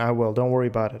will, man. I will. Don't worry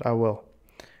about it. I will.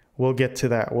 We'll get to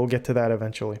that. We'll get to that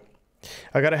eventually.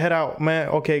 I gotta head out, man.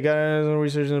 Okay, got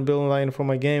research and building line for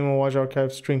my game and watch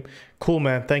archive stream. Cool,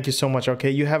 man. Thank you so much.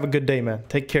 Okay, you have a good day, man.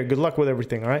 Take care. Good luck with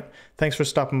everything. All right. Thanks for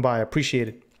stopping by. I appreciate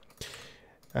it.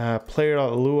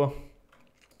 Player.lua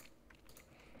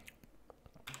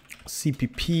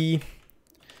cpp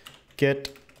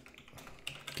get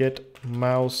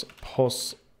mouse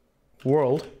pos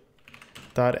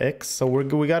world.x. So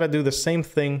we gotta do the same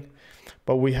thing,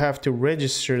 but we have to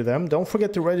register them. Don't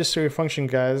forget to register your function,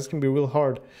 guys. It's gonna be real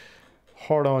hard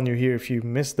on you here if you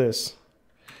miss this.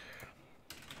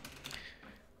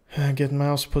 Get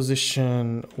mouse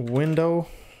position window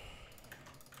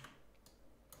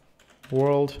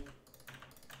world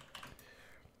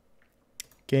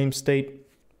game state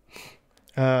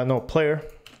no player.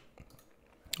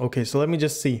 Okay, so let me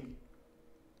just see.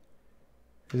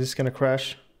 Is this gonna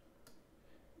crash?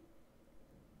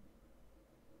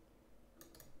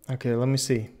 Okay, let me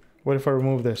see. What if I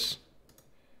remove this?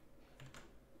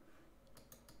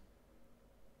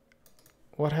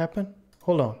 What happened?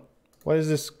 Hold on. Why is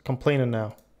this complaining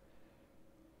now?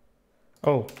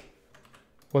 Oh,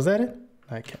 was that it?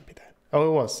 No, it can't be that. Oh,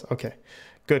 it was. Okay,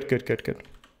 good.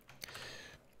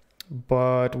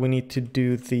 But we need to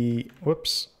do the,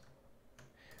 whoops.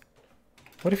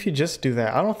 What if you just do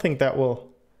that? I don't think that will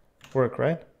work,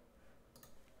 right?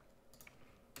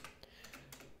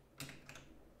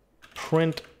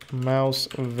 Print mouse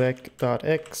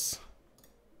vec.x.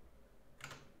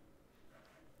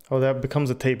 Oh, that becomes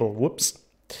a table. Whoops.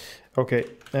 Okay.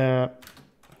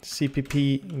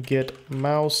 cpp get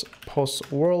mouse pos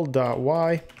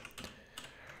world.y.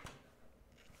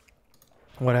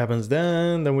 What happens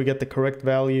then? Then we get the correct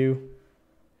value.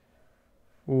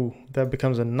 Ooh, that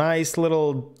becomes a nice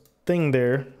little thing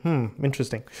there.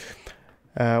 Interesting.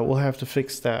 We'll have to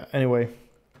fix that. Anyway,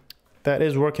 that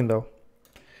is working though.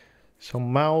 So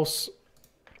mouse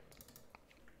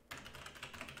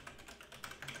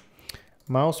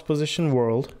position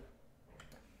world.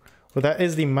 Well, that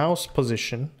is the mouse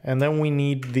position, and then we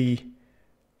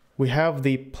have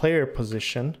the player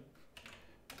position.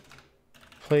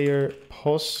 Player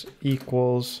pos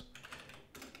equals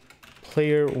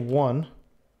player 1.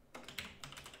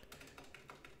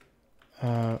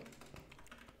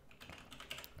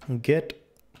 Get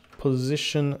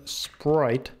position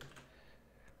sprite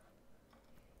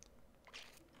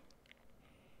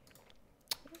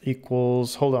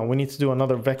equals, hold on, we need to do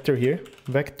another vector here.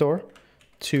 Vector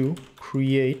to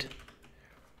create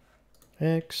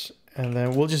X, and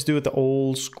then we'll just do it the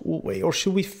old school way. Or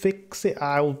should we fix it?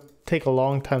 I'll take a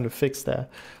long time to fix that.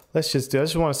 Let's just do, I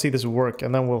just want to see this work,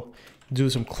 and then we'll do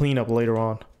some cleanup later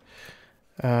on.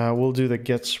 We'll do the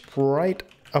get sprite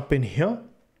up in here.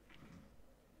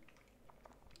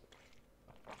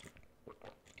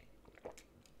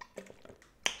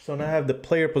 So now I have the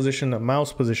player position, the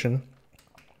mouse position.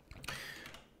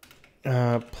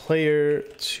 Player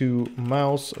to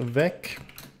mouse vec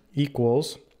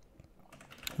equals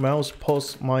mouse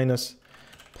pos minus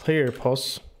player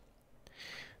pos.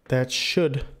 That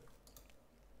should,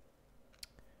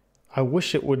 I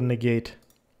wish it would negate.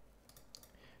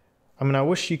 I mean, I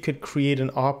wish you could create an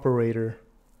operator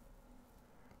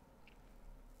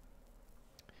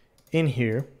in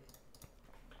here,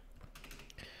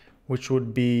 which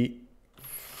would be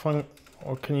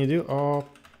or can you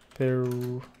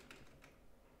do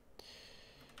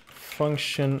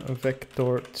function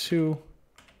vector 2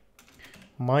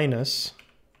 minus,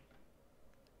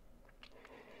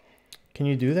 can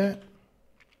you do that?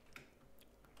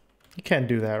 You can't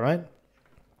do that, right?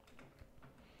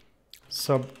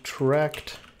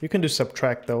 Subtract, you can do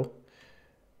subtract though.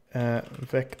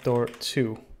 Vector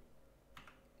 2.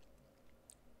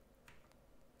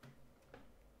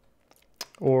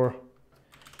 Or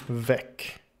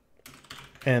vec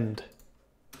end.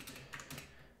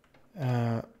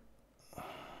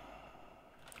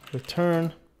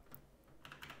 Return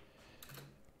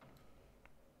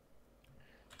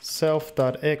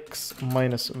self.x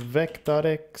minus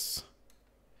vec.x.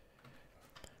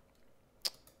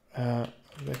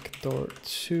 Vector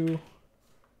 2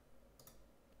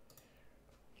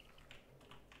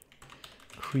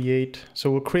 create, so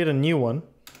we'll create a new one.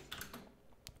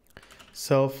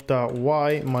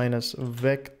 Self.y minus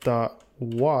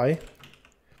vec.y.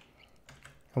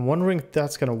 I'm wondering if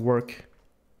that's gonna work.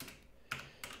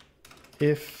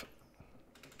 If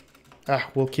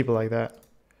we'll keep it like that.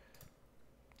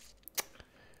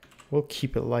 We'll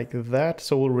keep it like that.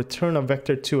 So we'll return a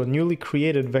vector 2, a newly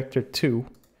created vector 2.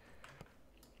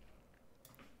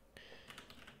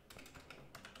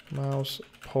 Mouse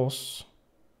pos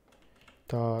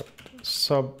dot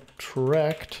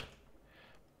subtract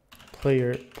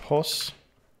player pos.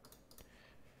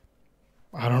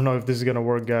 I don't know if this is gonna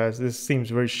work, guys. This seems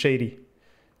very shady.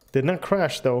 Did not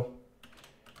crash though.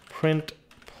 Print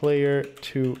player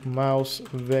to mouse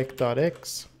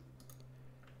vec.x.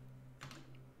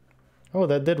 Oh,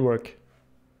 that did work.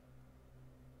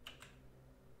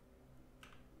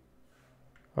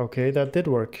 Okay, that did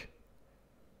work.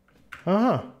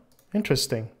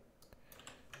 Interesting.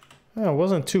 Oh, it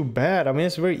wasn't too bad. I mean,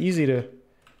 it's very easy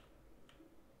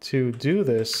to do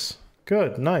this.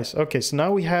 Good, nice. Okay, so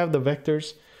now we have the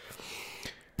vectors.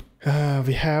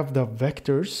 We have the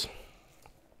vectors.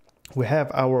 We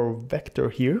have our vector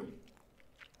here.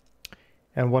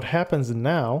 And what happens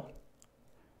now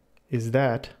is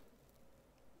that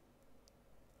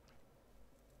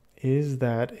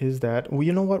well,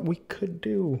 you know what we could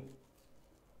do?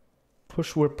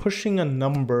 We're pushing a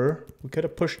number. We could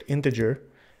have pushed integer.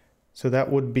 So that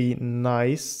would be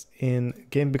nice in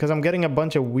game, because I'm getting a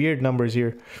bunch of weird numbers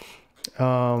here.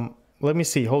 Let me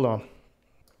see, hold on.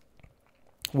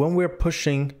 When we're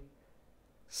pushing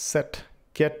set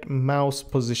get mouse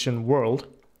position world,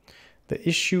 the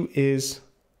issue is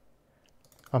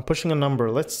I'm pushing a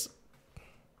number.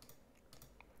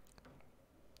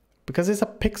 Because it's a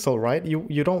pixel, right?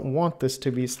 You don't want this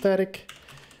to be static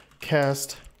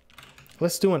cast.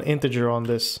 Let's do an integer on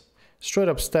this. Straight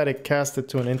up static cast it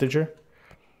to an integer.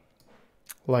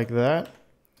 Like that.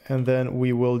 And then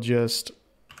we will just,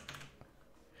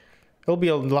 it'll be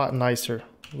a lot nicer.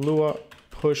 LUA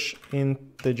push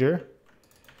integer.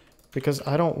 Because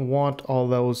I don't want all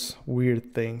those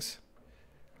weird things.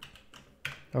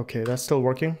 Okay, that's still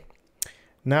working.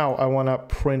 Now I want to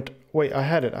print, wait, I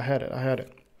had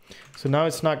it. So now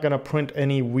it's not going to print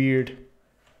any weird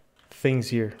things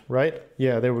here, right?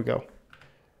 Yeah, there we go.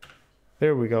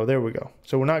 There we go.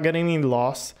 So we're not getting any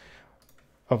loss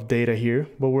of data here,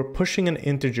 but we're pushing an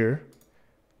integer.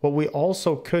 What we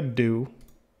also could do,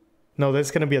 no,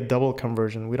 that's going to be a double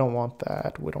conversion. We don't want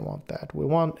that. We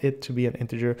want it to be an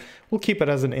integer. We'll keep it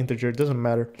as an integer. It doesn't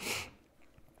matter.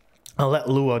 I'll let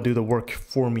Lua do the work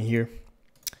for me here.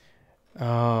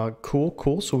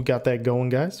 Cool. So we got that going,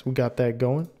 guys. We got that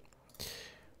going.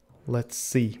 Let's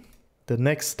see. The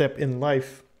next step in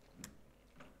life.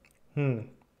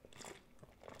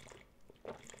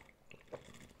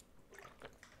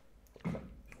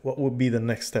 What would be the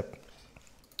next step?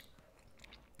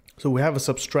 So we have a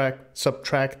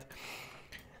subtract.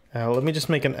 Let me just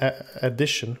make an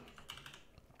addition.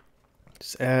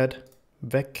 Just add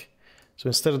vec. So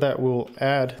instead of that, we'll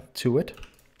add to it.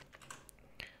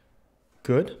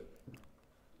 Good.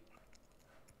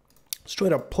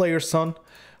 Straight up player son.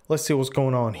 Let's see what's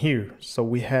going on here. So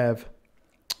we have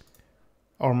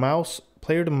our mouse,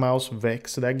 player to mouse vec.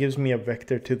 So that gives me a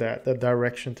vector to that, the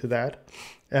direction to that,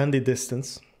 and the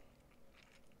distance.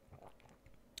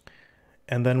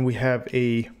 And then we have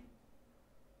we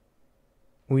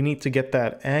need to get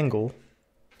that angle.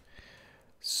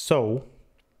 So,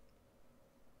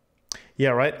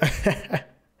 yeah, right?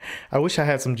 I wish I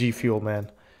had some G Fuel,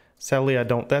 man. Sadly, I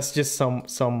don't. That's just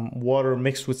some water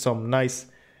mixed with some nice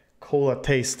cola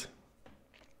taste.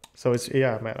 So it's,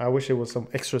 yeah, man, I wish it was some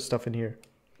extra stuff in here.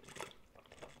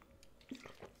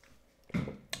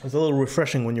 It's a little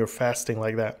refreshing when you're fasting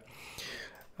like that.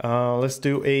 Let's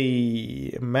do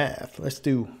a math. Let's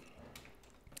do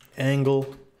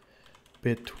angle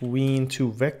between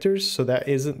two vectors. So that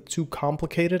isn't too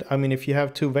complicated. I mean, if you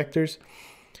have two vectors,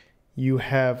 you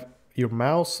have your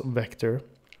mouse vector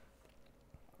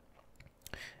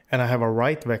and I have a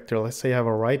right vector. Let's say I have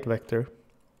a right vector.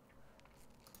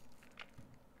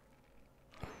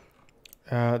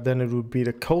 Then it would be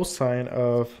the cosine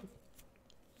of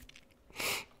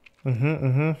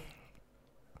the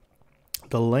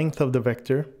length of the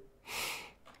vector.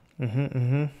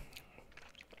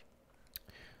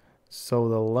 So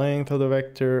the length of the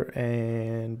vector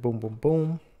and boom, boom,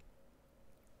 boom.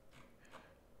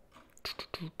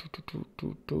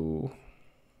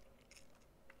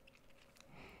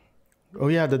 Oh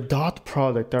yeah, the dot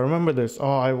product. I remember this.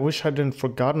 Oh, I wish I didn't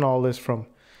forgotten all this from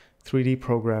 3D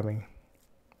programming.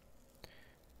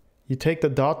 You take the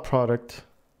dot product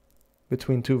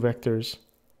between two vectors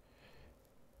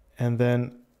and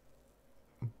then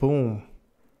boom.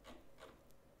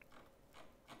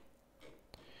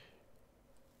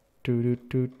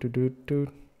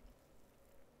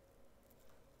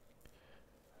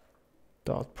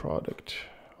 Dot product.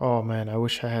 Oh man, I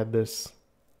wish I had this.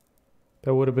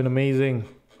 That would have been amazing.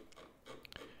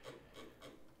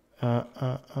 So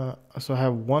I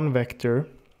have one vector.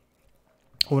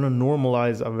 I want to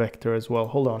normalize a vector as well.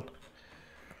 Hold on.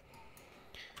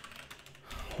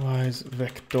 Normalize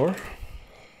vector.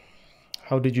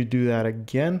 How did you do that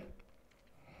again?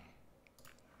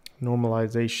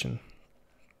 Normalization.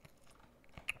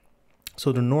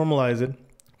 So to normalize it,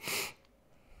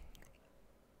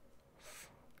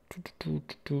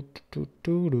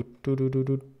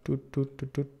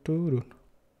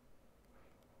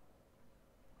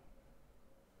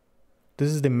 this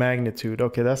is the magnitude.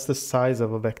 Okay, that's the size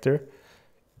of a vector.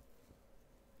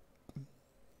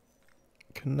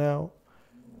 Okay, now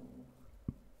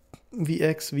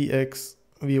Vx, Vx,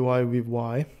 Vy,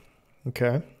 Vy.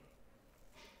 Okay.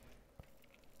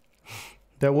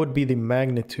 That would be the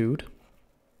magnitude.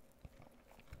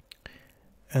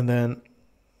 And then,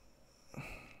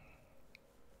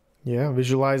 yeah,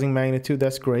 visualizing magnitude,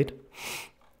 that's great.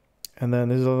 And then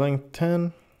this is a length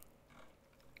 10.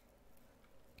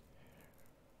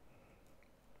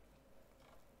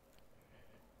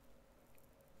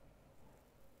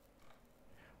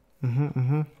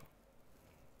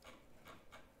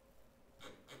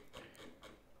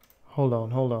 Hold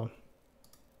on.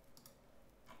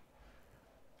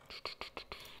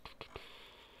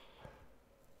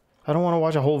 I don't want to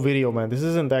watch a whole video, man. This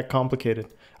isn't that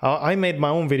complicated. I made my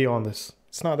own video on this.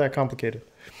 It's not that complicated.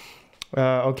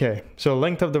 Okay, so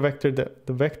length of the vector, the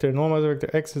vector, normalized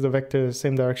vector x is the vector, the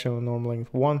same direction with normal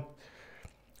length 1.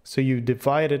 So you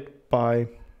divide it by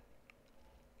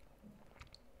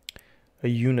a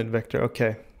unit vector.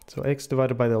 Okay, so x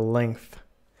divided by the length.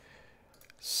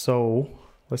 So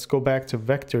let's go back to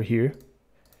vector here.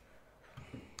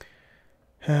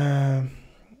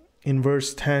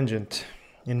 Inverse tangent.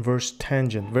 Inverse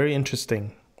tangent. Very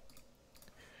interesting.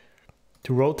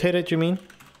 To rotate it, you mean?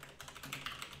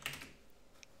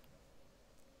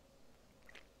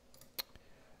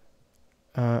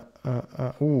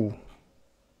 Ooh.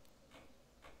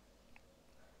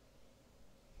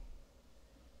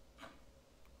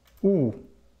 Ooh.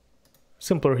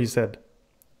 Simpler, he said.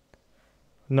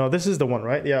 No, this is the one,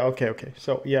 right? Yeah, okay.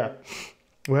 So, yeah.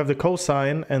 We have the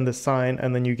cosine and the sine,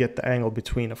 and then you get the angle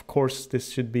between. Of course,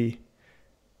 this should be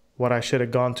what I should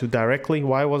have gone to directly.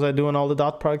 Why was I doing all the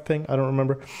dot product thing? I don't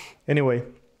remember. Anyway,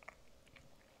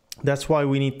 that's why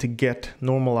we need to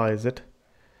normalize it.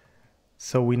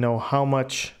 So we know how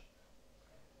much,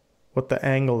 what the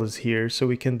angle is here. So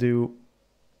we can do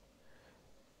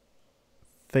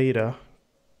theta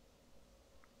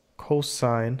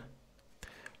cosine.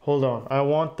 Hold on, I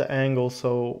want the angle.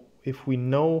 So if we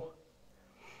know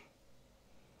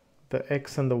the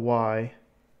x and the y,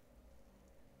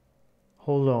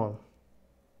 hold on.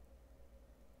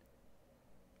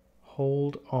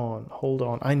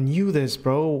 I knew this,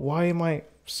 bro. Why am I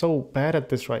so bad at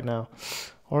this right now?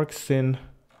 Arc sin.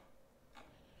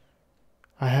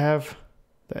 I have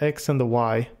the x and the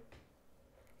y.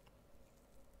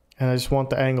 And I just want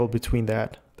the angle between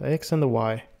that. The x and the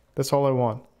y. That's all I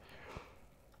want.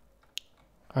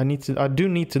 I do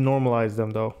need to normalize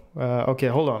them though. Okay,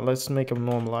 hold on. Let's make a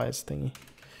normalized thingy.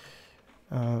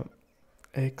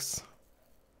 X.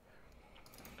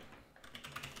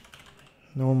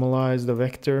 Normalize the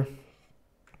vector.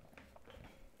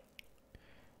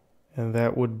 And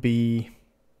that would be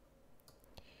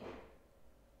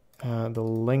the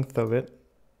length of it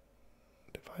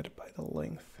divided by the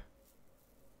length.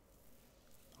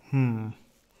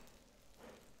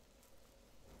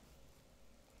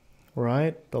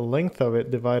 Right? The length of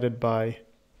it divided by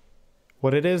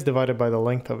what it is divided by the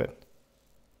length of it.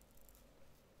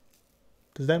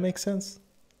 Does that make sense?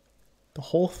 The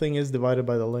whole thing is divided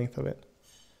by the length of it.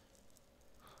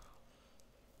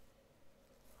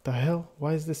 The hell?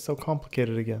 Why is this so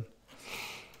complicated again?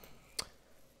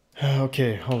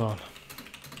 Okay, hold on.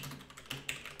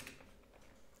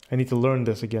 I need to learn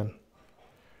this again.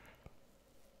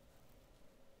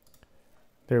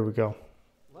 There we go.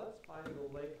 Let's find the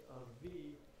length of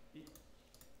V.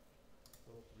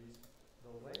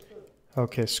 The length of...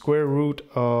 Okay, square root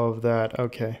of that.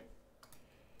 Okay.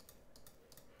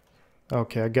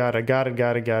 Okay, I got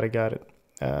it.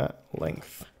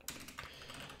 Length.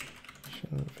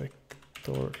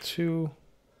 Vector 2.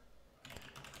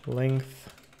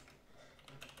 Length.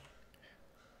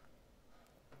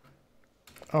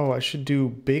 Oh, I should do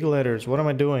big letters. What am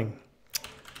I doing?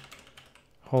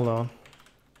 Hold on.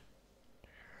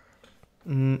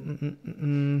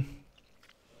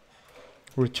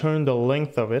 Return the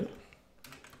length of it.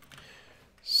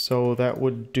 So that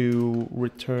would do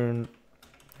return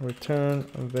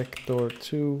vector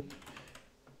 2,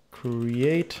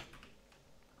 create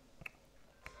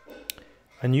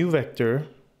a new vector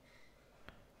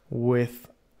with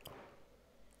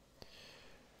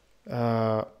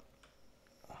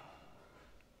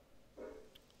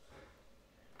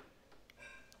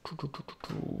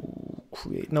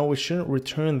create. No, it shouldn't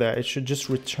return that. It should just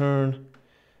return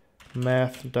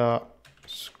math dot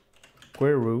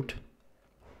square root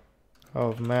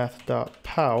of math dot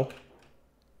pow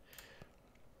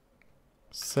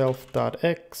self dot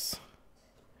x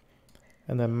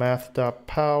and then math dot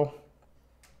pow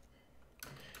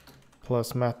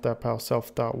plus math dot pow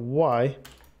self dot y.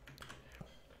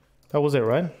 That was it,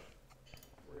 right?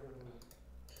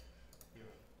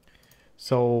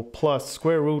 So plus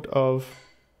square root of,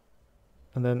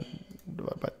 and then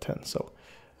divide by 10. So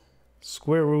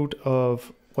square root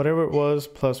of whatever it was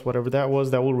plus whatever that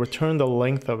was, that will return the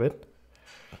length of it.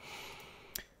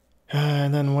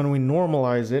 And then when we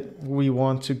normalize it, we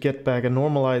want to get back a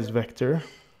normalized vector.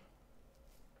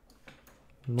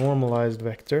 Normalized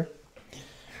vector.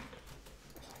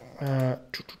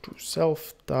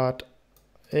 Self dot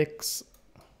x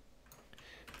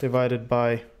divided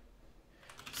by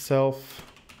self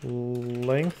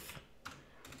length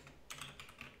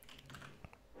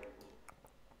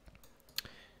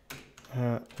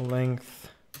length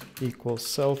equals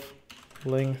self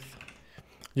length.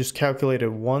 Just calculate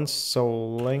it once, so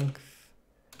length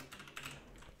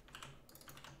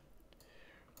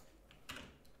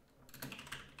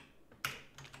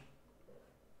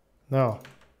no,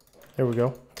 there we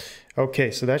go.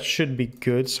 Okay, so that should be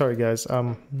good. Sorry guys,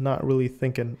 I'm not really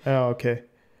thinking. Oh, okay.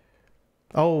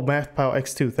 Oh, math pow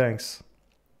x2, thanks.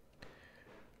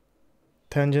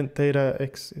 Tangent theta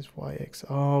x is yx.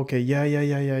 Oh, okay, yeah,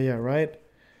 right?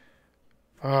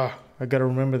 Ah, I gotta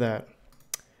remember that.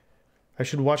 I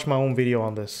should watch my own video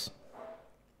on this.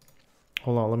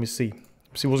 Hold on, let me see.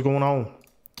 See what's going on.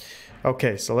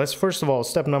 Okay, so let's first of all,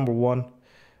 step number 1,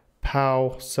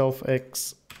 pow self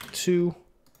x2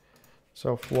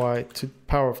 So of y to the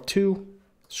power of 2,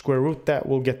 square root that,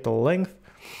 we'll get the length.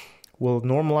 We'll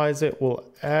normalize it, we'll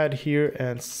add here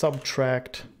and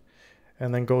subtract,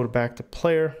 and then go back to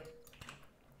player.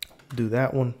 Do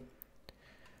that one.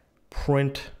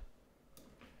 Print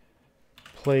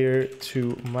player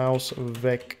to mouse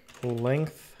vec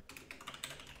length.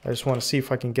 I just want to see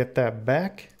if I can get that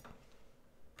back.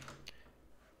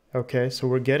 Okay, so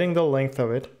we're getting the length of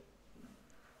it.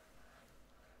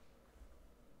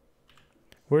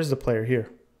 Where's the player? Here.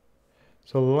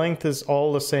 So the length is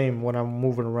all the same when I'm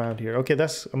moving around here. Okay,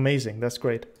 that's amazing. That's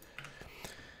great.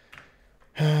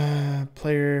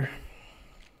 Player.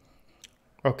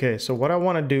 Okay, so what I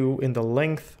want to do in the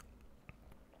length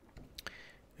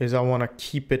is I want to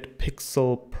keep it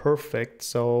pixel perfect.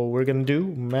 So we're going to do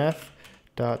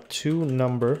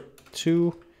math.toNumber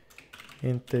to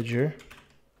integer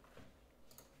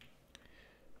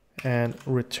and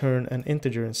return an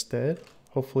integer instead.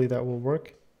 Hopefully that will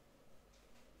work.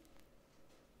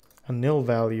 A nil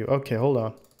value. Okay, hold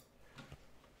on.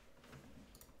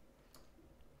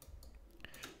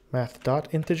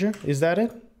 Math.integer. Is that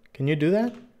it? Can you do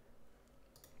that?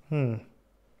 To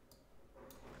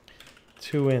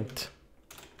int.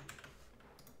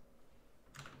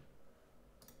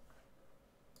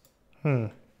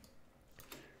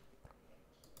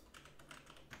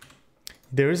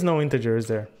 There is no integer, is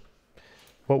there?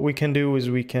 What we can do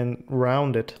is we can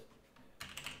round it.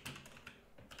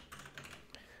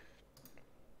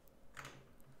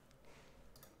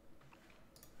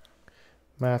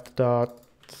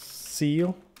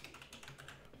 Math.ceil.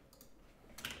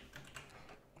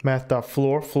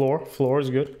 Math.floor. Floor is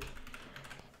good.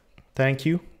 Thank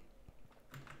you.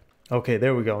 Okay,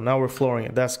 there we go. Now we're flooring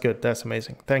it. That's good. That's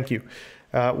amazing. Thank you.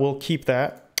 We'll keep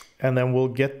that. And then we'll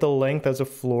get the length as a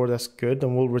floor. That's good.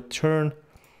 And we'll return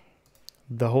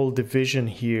the whole division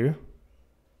here.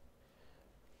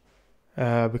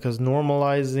 Because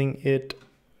normalizing it,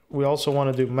 we also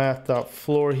want to do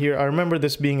math.floor here. I remember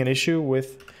this being an issue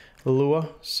with LUA.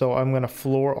 So I'm going to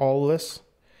floor all this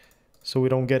so we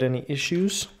don't get any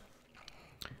issues.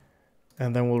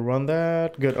 And then we'll run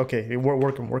that. Good. Okay, we're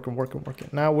working.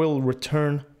 Now we'll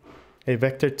return a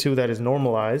vector2 that is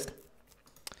normalized.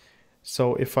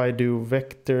 So if I do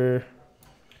vector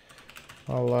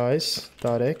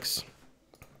alias.x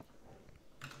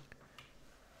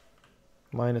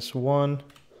 -1,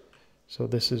 so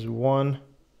this is 1.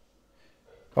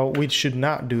 Oh, we should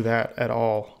not do that at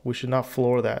all. We should not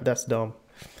floor that. That's dumb.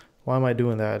 Why am I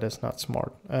doing that? That's not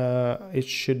smart. It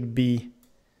should be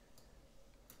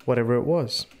whatever it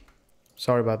was.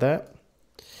 Sorry about that.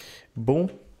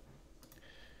 Boom.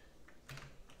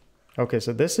 Okay,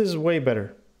 so this is way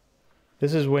better.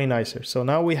 This is way nicer. So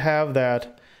now we have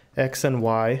that x and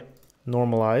y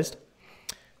normalized.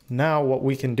 Now what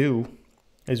we can do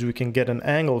is we can get an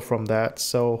angle from that.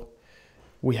 So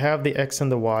we have the x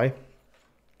and the y.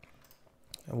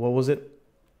 And what was it?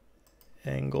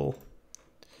 Angle.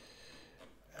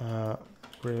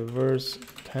 Reverse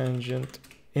tangent.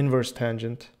 Inverse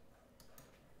tangent.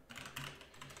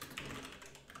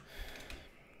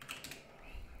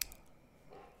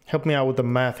 Help me out with the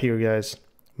math here, guys.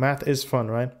 Math is fun,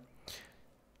 right?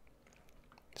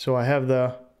 So I have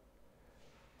the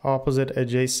opposite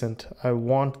adjacent. I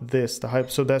want this, the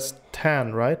height. So that's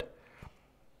tan, right?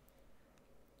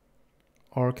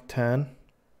 Arctan.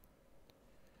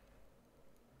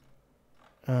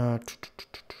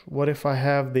 What if I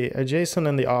have the adjacent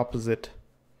and the opposite?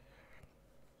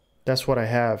 That's what I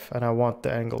have, and I want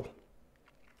the angle.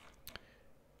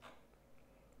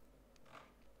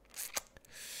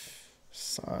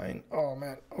 Sine. Oh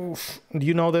man. Oof. Do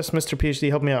you know this, Mr. PhD?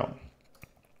 Help me out,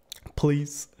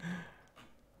 please.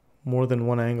 More than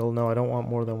one angle? No, I don't want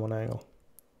more than one angle.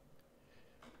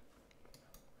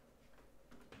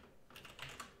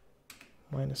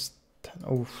 -10.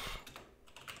 Oof.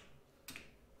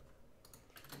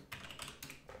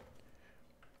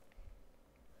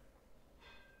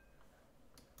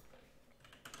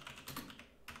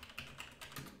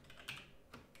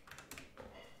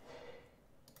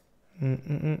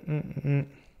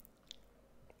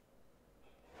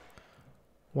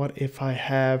 What if I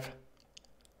have...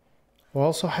 We'll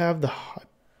also have the...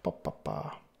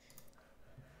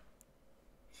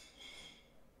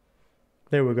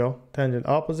 There we go. Tangent.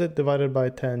 Opposite divided by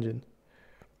tangent.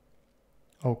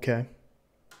 Okay.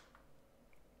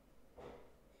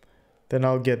 Then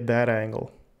I'll get that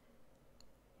angle.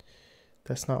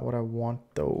 That's not what I want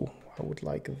though. I would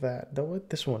like that. Though,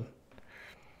 this one.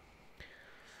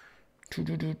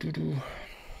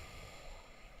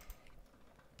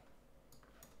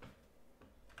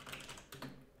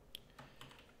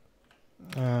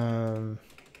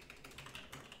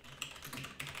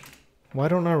 Why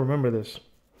don't I remember this?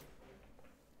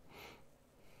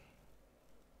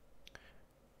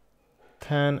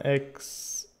 Tan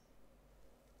x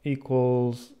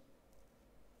equals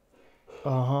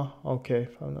okay,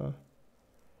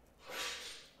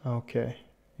 okay,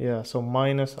 yeah, so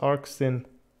minus arcsin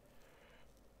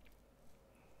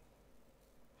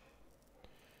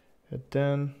and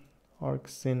then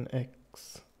arcsin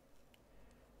x.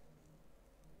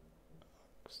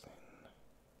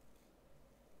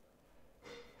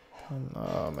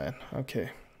 Oh man, okay.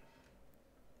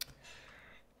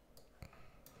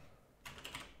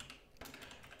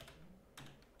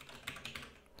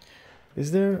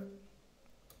 Is there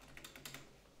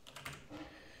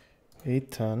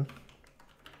a10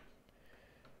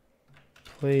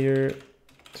 player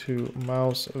to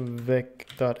mouse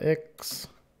vec.x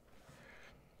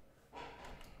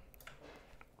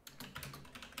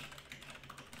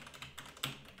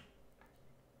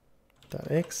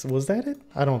 .x? Was that it?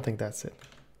 I don't think that's it.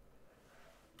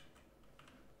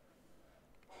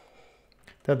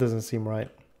 That doesn't seem right.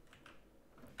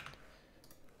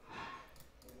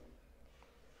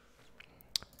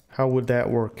 How would that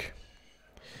work?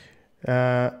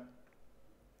 And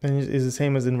is the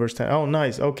same as inverse tan. Oh,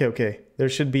 nice. Okay, okay. There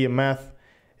should be a math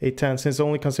a10. Since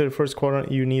only considered first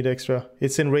quadrant, you need extra.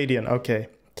 It's in radian. Okay.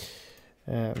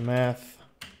 Math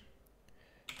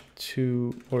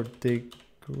 2 or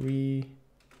degree.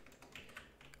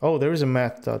 Oh, there is a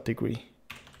math dot degree.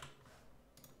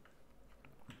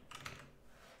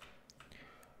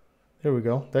 There we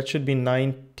go. That should be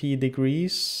 90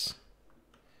 degrees.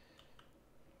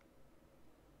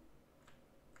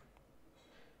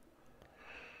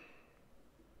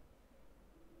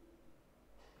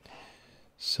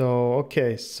 So,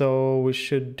 okay, so we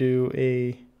should do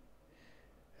a,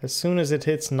 as soon as it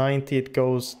hits 90, it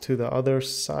goes to the other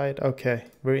side. Okay,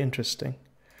 very interesting.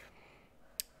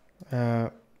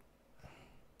 That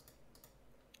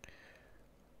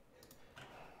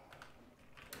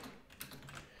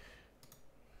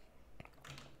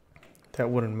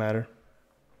wouldn't matter.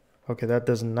 Okay, that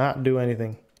does not do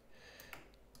anything.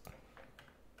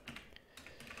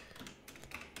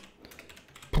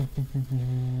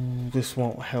 This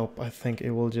won't help. I think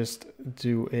it will just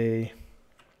do a,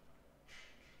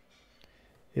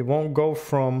 it won't go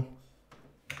from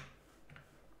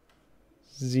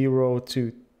 0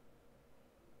 to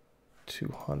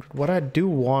 200. What I do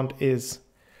want is,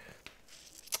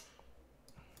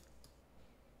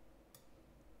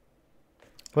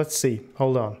 let's see,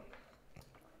 hold on.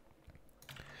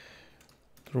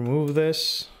 Remove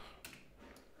this.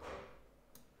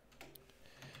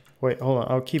 Wait, hold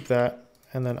on, I'll keep that.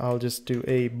 And then I'll just do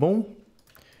a boom.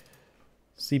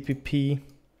 CPP,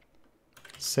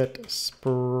 set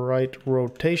sprite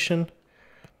rotation.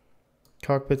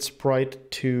 Cockpit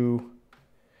sprite to,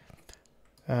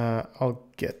 I'll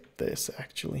get this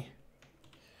actually.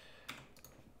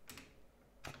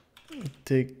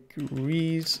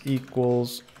 Degrees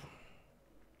equals,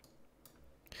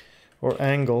 or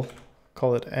angle,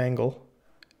 call it angle.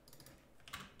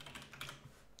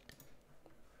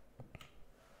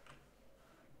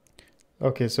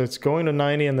 Okay, so it's going to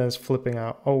 90 and then it's flipping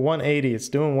out. Oh, 180, it's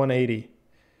doing 180.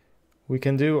 We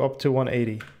can do up to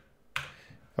 180.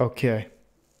 Okay,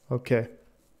 okay.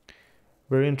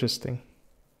 Very interesting.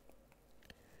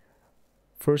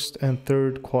 First and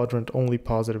third quadrant only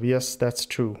positive. Yes, that's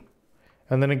true.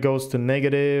 And then it goes to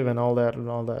negative and all that and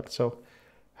all that. So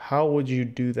how would you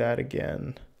do that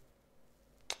again?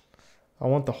 I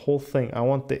want the whole thing. I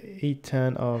want the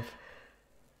A10 of,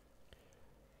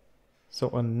 so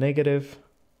a negative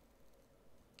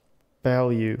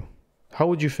value. How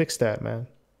would you fix that, man?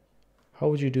 How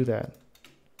would you do that?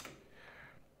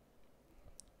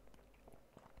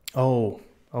 Oh,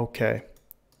 okay.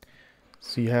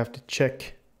 So you have to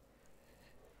check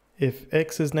if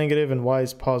x is negative and y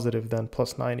is positive, then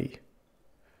plus 90.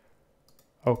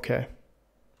 Okay.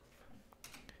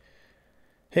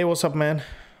 Hey, what's up, man?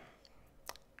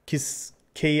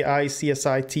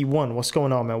 KICSIT1. What's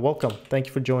going on, man? Welcome. Thank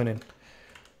you for joining.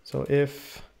 So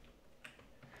if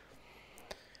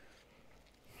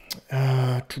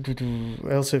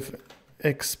else if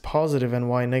x positive and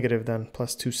y negative, then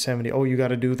plus 270. Oh, you got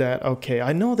to do that. Okay,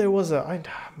 I know there was a,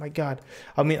 my God.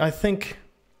 I mean, I think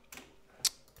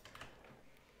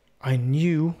I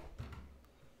knew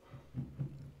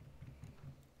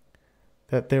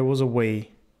that there was a way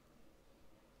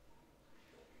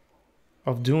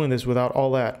of doing this without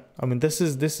all that. I mean, this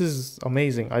is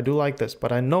amazing. I do like this,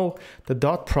 but I know the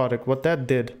dot product, what that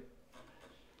did.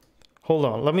 Hold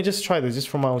on, let me just try this just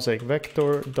for my own sake.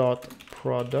 Vector dot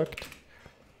product.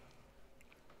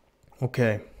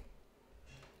 Okay.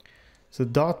 So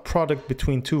dot product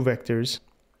between two vectors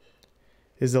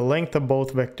is the length of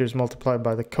both vectors multiplied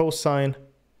by the cosine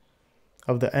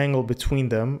of the angle between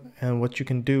them. And what you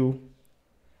can do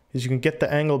is you can get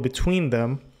the angle between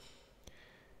them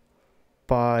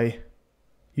by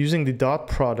using the dot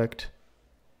product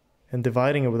and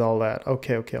dividing it with all that.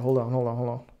 Okay, hold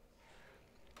on.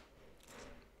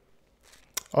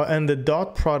 And the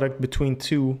dot product between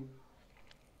two,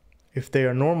 if they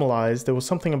are normalized, there was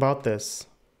something about this.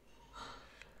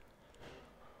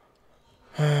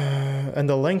 And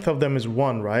the length of them is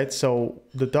 1, right? So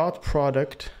the dot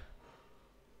product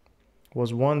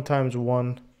was 1 times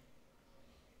 1.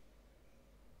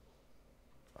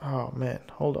 Oh man,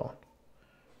 hold on.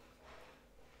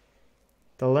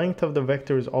 The length of the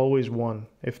vector is always 1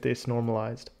 if it's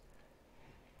normalized.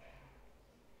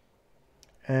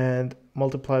 And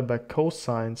multiplied by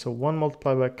cosine. So 1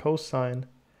 multiplied by cosine.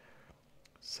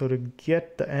 So to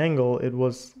get the angle, it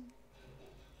was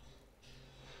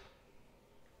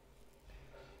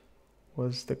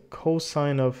the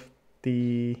cosine of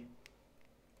the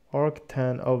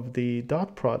arctan of the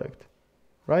dot product,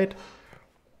 right?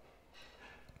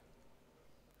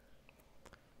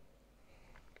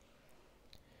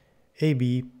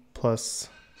 AB plus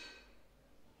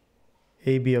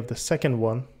AB of the second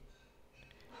one,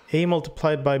 A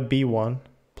multiplied by B1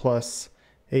 plus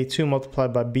A2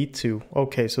 multiplied by B2.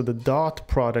 Okay, so the dot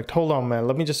product, hold on man,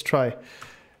 let me just try.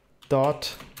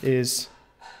 Dot is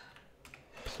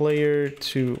player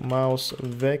to mouse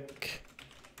vec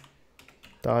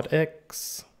dot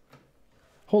x.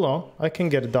 Hold on, I can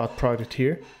get a dot product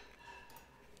here.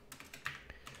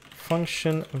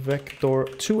 Function vector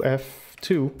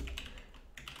 2f2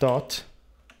 dot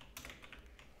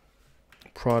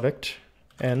product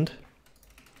end.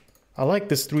 I like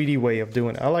this 3D way of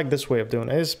doing it. I like this way of doing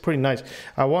it. It's pretty nice.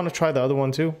 I want to try the other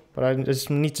one too, but I just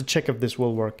need to check if this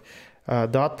will work.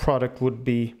 Dot product would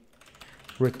be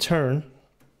return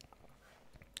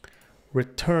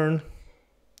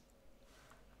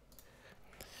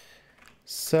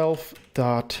self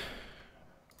dot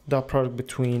product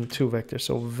between two vectors.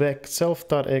 So vec self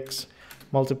dot x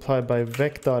multiplied by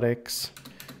vec dot x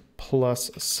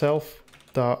plus self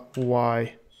dot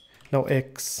y, no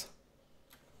x.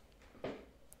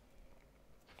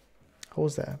 What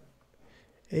was that?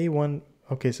 A1,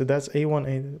 okay, so that's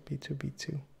A1, B2,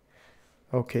 B2.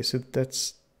 Okay, so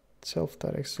that's self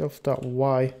dot x, self dot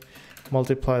y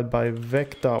multiplied by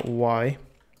vec dot y.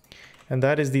 And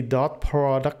that is the dot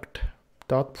product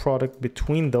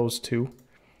between those two.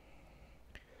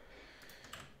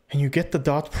 And you get the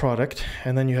dot product,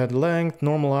 and then you had length,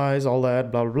 normalize, all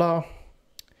that, blah, blah, blah.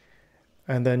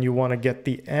 And then you want to get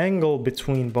the angle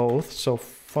between both. So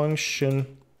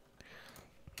function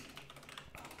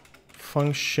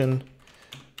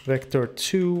vector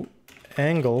 2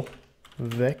 angle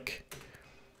vec,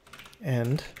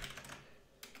 and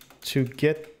to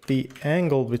get the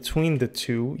angle between the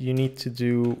two, you need to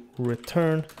do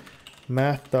return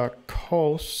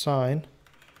math.cosine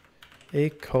a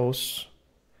cos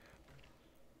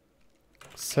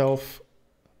self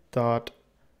dot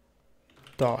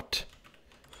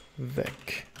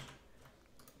vec,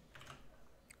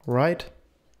 right?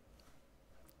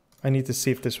 I need to see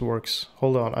if this works.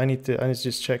 Hold on, I need to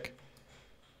just check.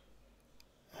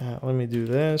 Let me do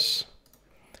this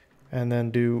and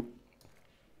then do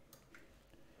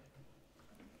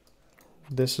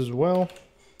this as well.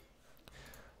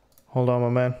 Hold on, my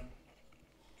man.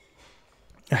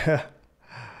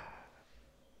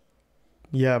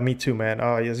 Yeah, me too, man.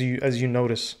 As you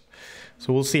notice.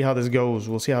 So we'll see how this goes.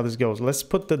 Let's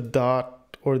put the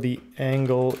dot or the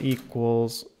angle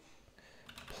equals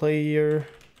player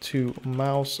to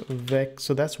mouse vec.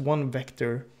 So that's one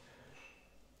vector.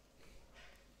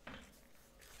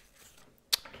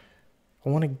 I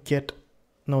want to get,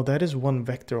 no, that is one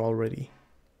vector already.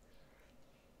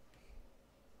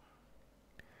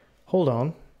 Hold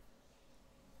on.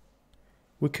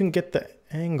 We can get the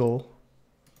angle.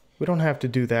 We don't have to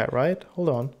do that, right? Hold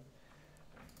on.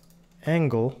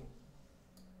 Angle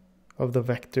of the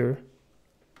vector.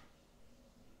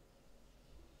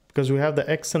 Because we have the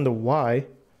x and the y.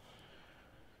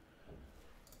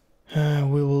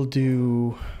 We will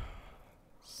do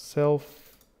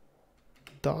self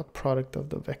dot product of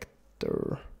the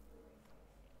vector.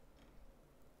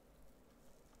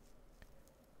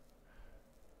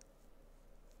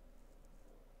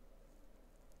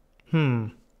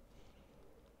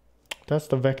 That's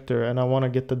the vector, and I want to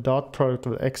get the dot product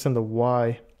of the x and the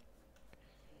y.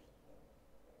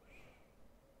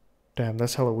 Damn,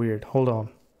 that's hella weird. Hold on.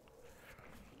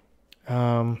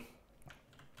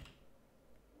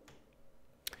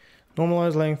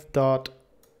 Normalize length dot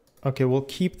Okay, we'll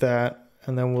keep that,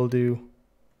 and then we'll do,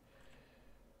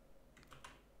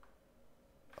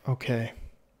 okay.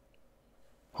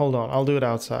 Hold on, I'll do it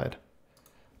outside.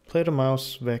 Play the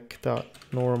mouse vec dot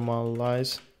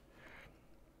normalize.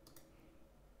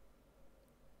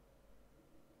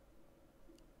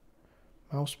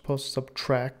 Mouse post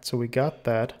subtract, so we got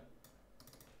that.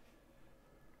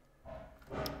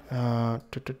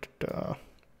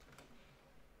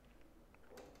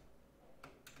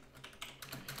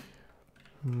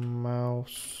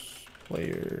 Mouse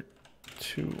player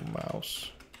to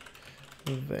mouse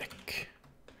vec,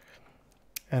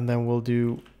 and then we'll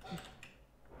do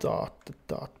dot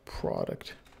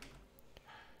product.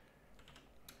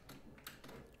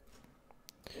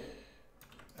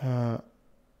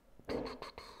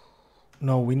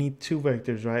 No, we need two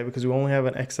vectors, right? Because we only have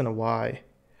an x and a y.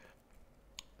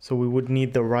 So we would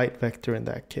need the right vector in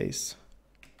that case.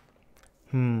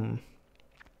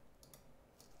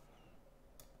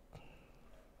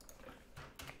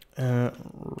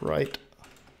 Right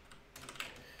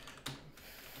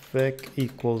vec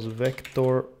equals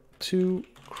vector 2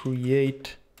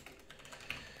 create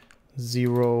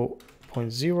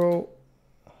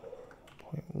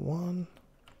 0.0.1.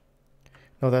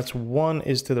 No, that's 1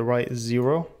 is to the right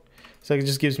 0. So it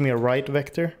just gives me a right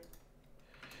vector.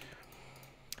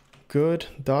 Good.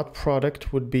 Dot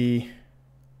product would be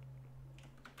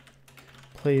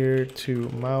player to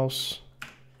mouse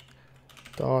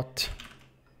dot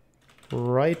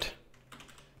right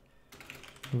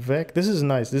vec. This is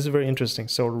nice. This is very interesting.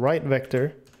 So right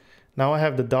vector. Now I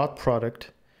have the dot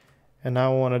product, and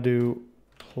now I want to do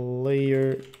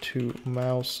player to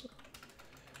mouse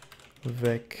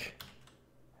vec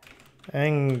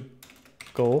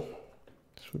angle.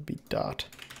 This would be dot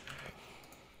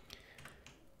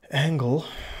angle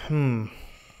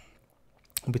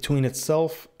between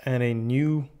itself and a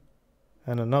new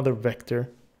and another vector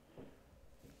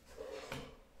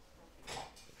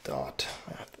dot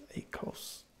at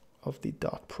equals of the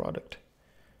dot product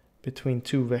between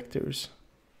two vectors.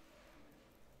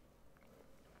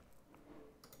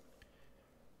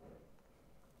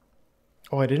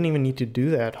 Oh, I didn't even need to do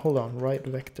that. Hold on, right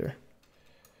vector.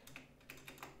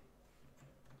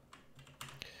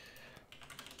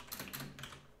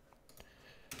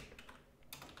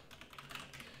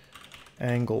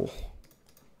 Angle.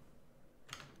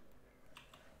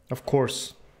 Of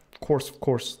course.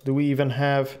 Do we even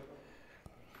have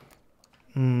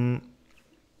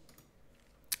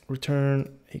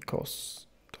return equals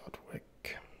dot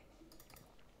vec?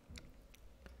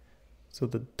 So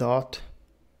the dot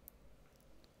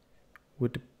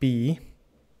would be,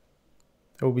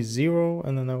 that would be 0,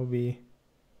 and then that would be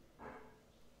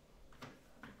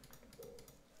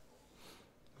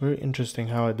very interesting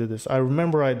how I did this. I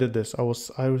remember I did this. I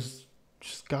was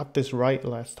just got this right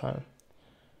last time.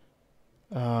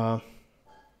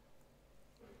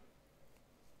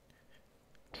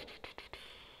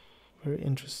 Very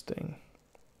interesting.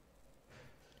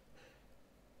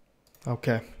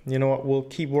 Okay, you know what? We'll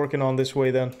keep working on this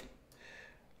way then.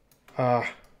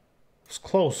 It's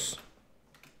close.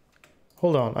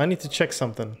 Hold on, I need to check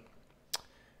something.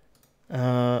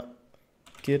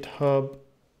 GitHub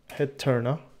head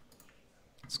turner.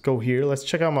 Let's go here. Let's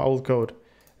check out my old code.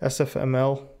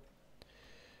 SFML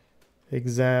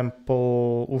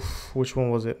example. Oof, which one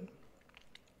was it?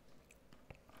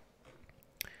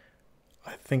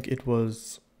 I think it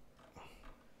was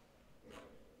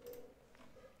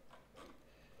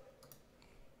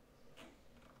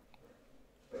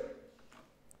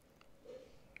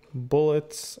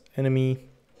bullets, enemy,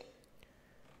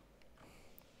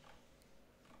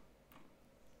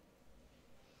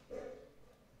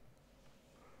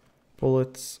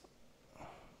 bullets,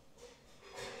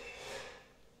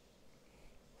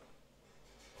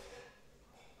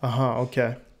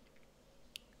 okay.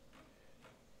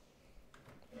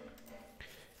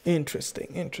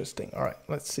 Interesting. All right,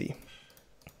 let's see.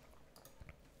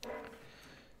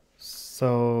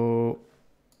 So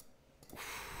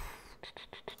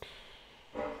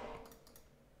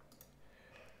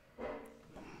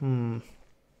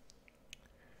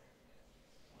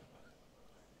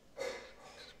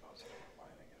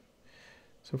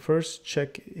so first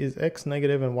check is x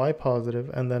negative and y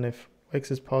positive, and then if x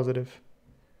is positive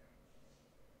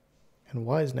and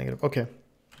y is negative. Okay.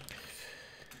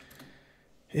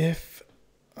 If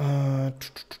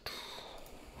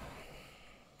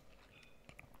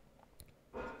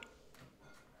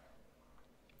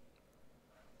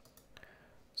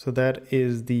so that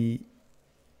is the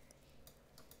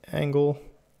angle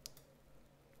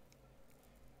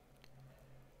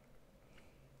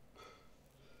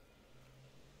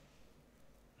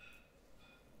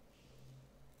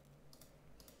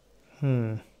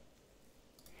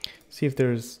See if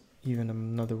there's even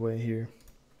another way here.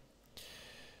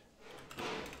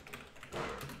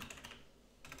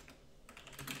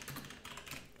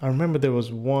 I remember there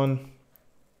was one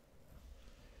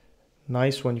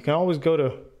nice one. You can always go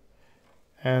to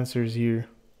answers here.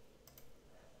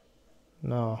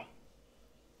 No.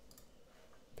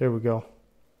 There we go.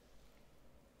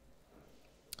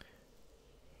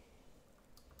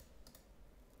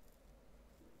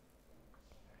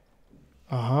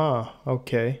 Aha,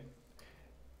 okay.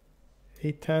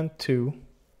 A tan2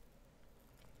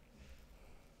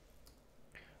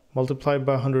 multiplied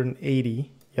by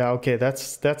 180. Yeah, okay,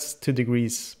 that's 2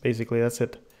 degrees, basically, that's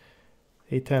it.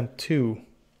 A tan2.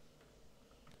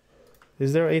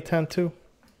 Is there A tan2?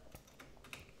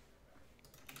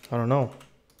 I don't know.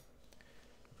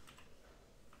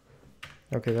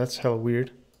 Okay, that's hella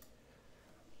weird.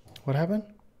 What happened?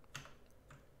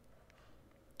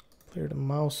 Clear the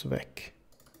mouse back.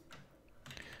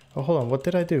 Oh, hold on, what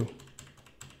did I do?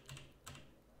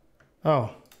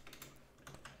 Oh.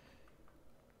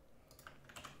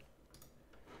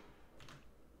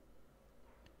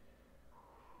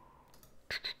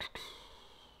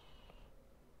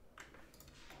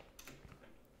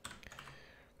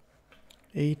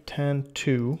 A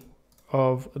tan2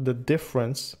 of the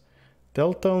difference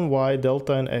delta and y,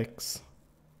 delta and x.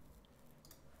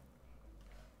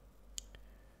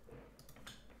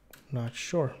 Not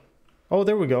sure. Oh,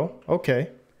 there we go. Okay.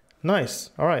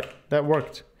 Nice. All right. That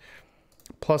worked.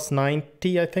 Plus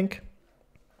 90, I think.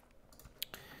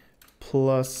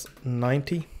 Plus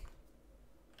 90.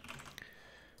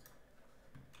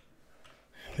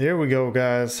 There we go,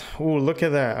 guys. Ooh, look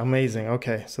at that. Amazing.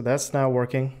 Okay. So that's now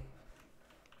working.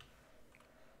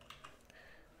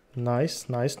 Nice,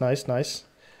 nice, nice, nice.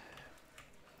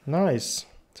 Nice.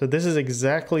 So this is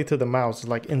exactly to the mouse. It's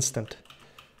like instant.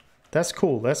 That's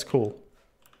cool. That's cool.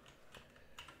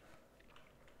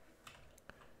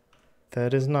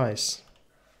 That is nice.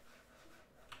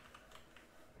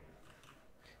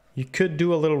 You could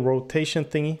do a little rotation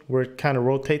thingy where it kind of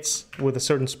rotates with a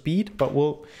certain speed, but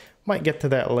might get to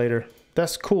that later.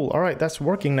 That's cool. All right, that's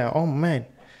working now. Oh man,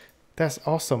 that's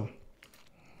awesome.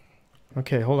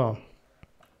 Okay, hold on.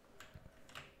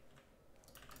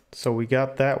 So we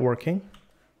got that working.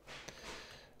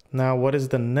 Now, what is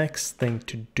the next thing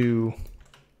to do?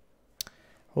 I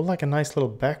would like a nice little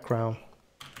background.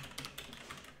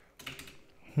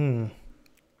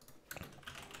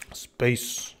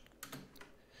 Space.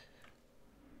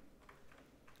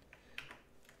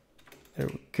 There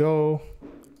we go.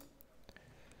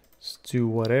 Let's do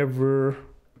whatever.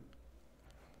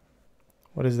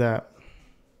 What is that?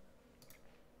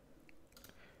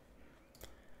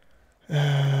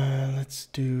 Let's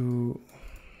do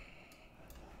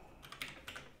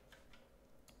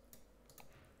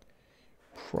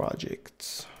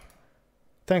projects.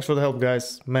 Thanks for the help,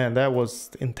 guys. Man, that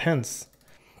was intense.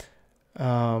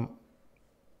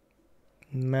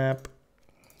 Map,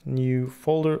 new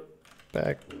folder,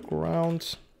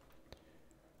 backgrounds.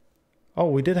 Oh,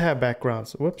 we did have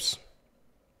backgrounds. Whoops.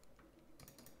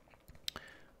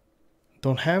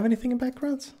 Don't have anything in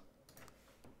backgrounds?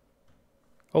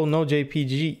 Oh, no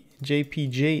JPG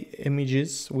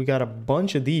images. We got a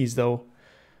bunch of these though.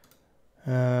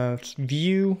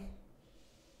 View,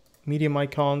 medium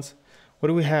icons. What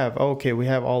do we have? Oh, okay, we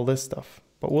have all this stuff,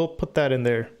 but we'll put that in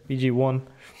there.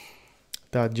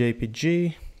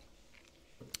 bg1.jpg.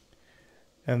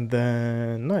 And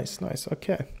then nice.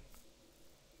 Okay.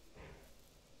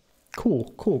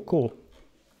 Cool.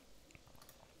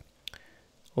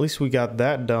 At least we got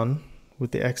that done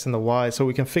with the X and the Y. So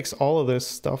we can fix all of this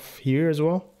stuff here as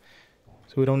well.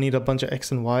 So we don't need a bunch of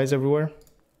X and Y's everywhere.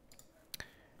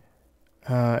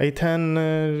 A10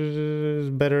 is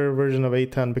better version of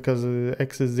A10 because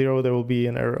X is 0, there will be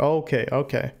an error.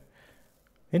 Okay.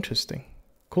 Interesting.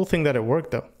 Cool thing that it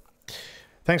worked though.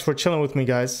 Thanks for chilling with me,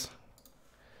 guys.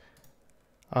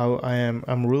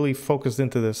 I'm really focused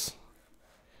into this,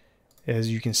 as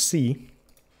you can see.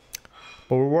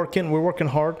 But we're working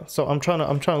hard. So I'm trying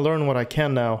to learn what I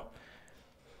can now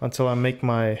until I make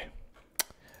my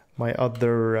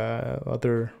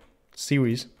other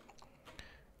series.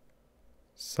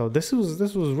 So this was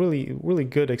really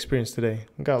good experience today.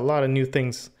 I got a lot of new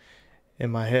things in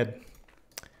my head.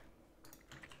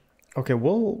 Okay,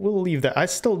 we'll leave that. I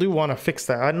still do want to fix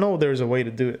that. I know there's a way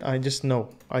to do it. I just know.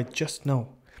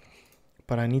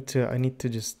 But I need to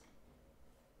just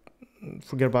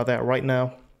forget about that right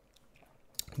now.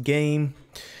 Game.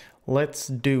 Let's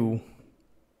do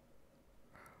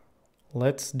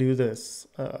this.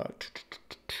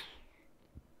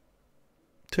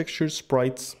 Texture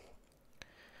sprites.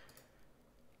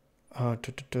 I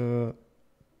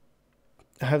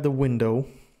have the window.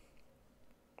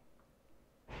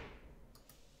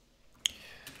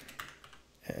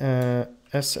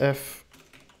 SF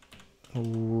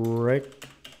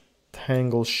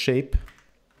rectangle shape.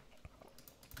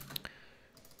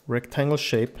 Rectangle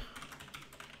shape.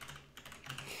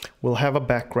 We'll have a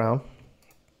background.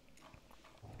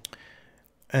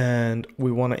 And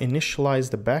we want to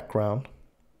initialize the background.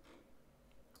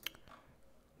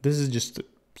 This is just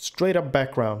straight up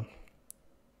background.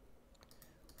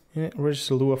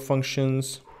 Register Lua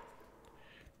functions.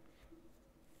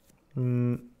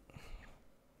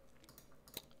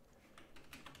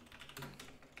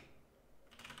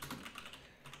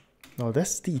 No,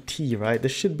 that's DT, right?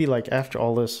 This should be like after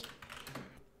all this.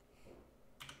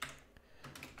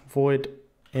 Void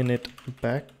init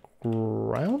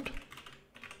background.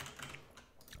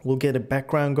 We'll get a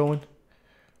background going.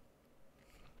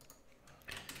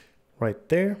 Right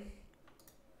there.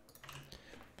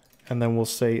 And then we'll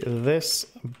say this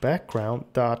background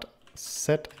dot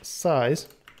set size.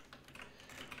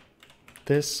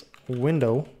 This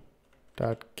window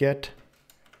dot get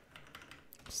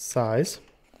size.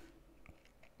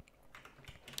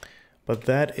 But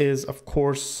that is, of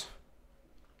course,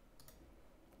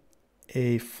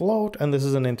 a float, and this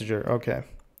is an integer. Okay.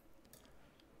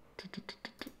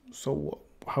 So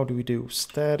how do we do?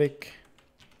 Static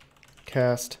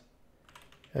cast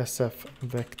SF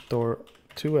vector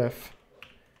 2F.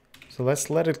 So let's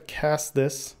let it cast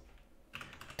this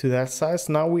to that size.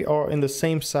 Now we are in the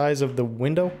same size of the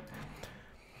window,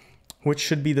 which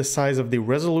should be the size of the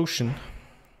resolution.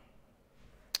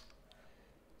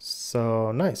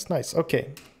 So nice, nice.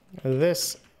 Okay,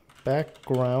 this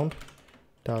background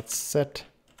dot set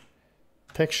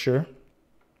texture.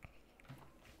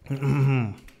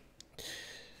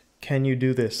 Can you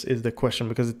do this is the question,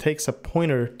 because it takes a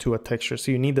pointer to a texture.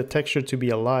 So you need the texture to be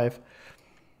alive.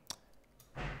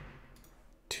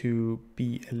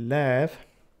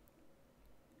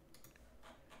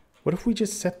 What if we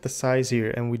just set the size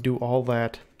here and we do all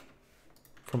that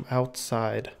from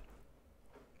outside?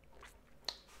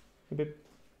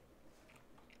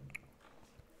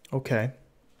 Okay.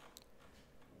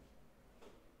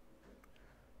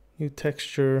 New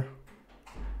texture.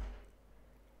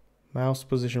 Mouse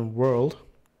position world.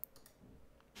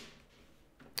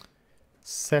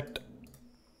 Set.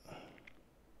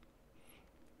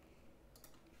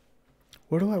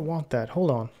 Where do I want that?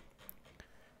 Hold on.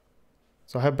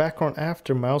 So I have background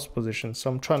after mouse position. So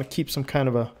I'm trying to keep some kind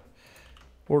of a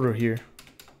order here.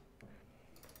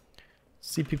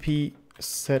 CPP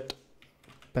set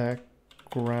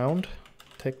background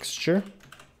texture.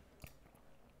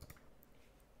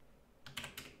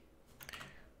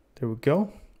 There we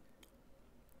go.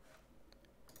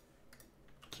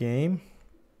 Game.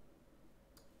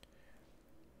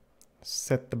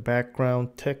 Set the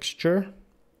background texture.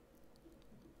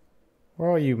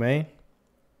 Where are you, man?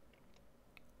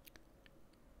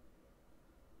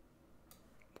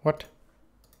 What?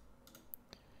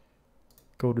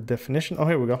 Go to definition. Oh,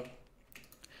 here we go.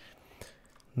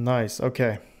 Nice.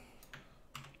 Okay.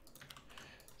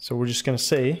 So we're just gonna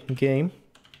say game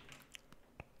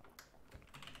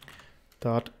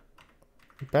dot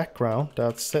background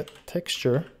dot set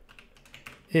texture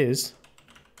is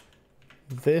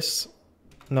this.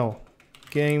 No,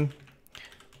 game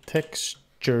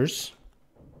textures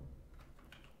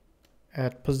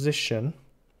at position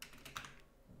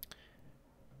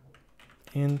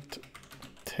int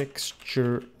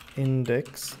texture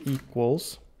index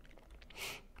equals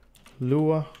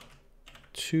Lua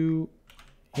to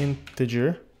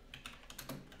integer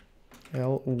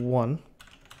L1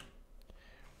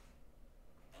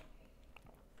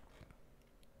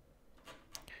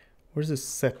 Where's this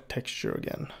set texture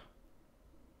again?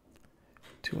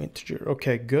 To integer.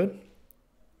 Okay, good.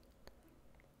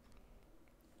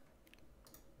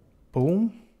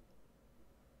 Boom.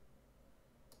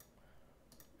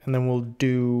 And then we'll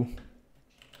do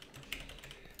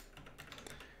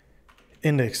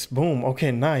index. Boom.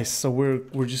 Okay, nice. So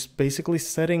we're just basically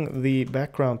setting the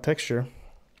background texture.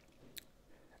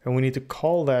 And we need to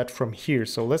call that from here.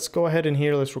 So let's go ahead in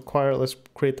here. Let's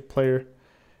create the player.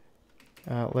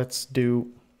 Let's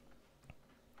do.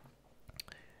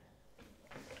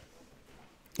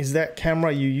 Is that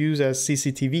camera you use as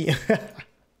CCTV?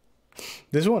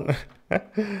 This one.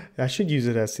 I should use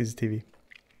it as CCTV.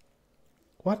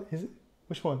 What is it?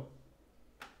 Which one?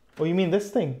 Oh, you mean this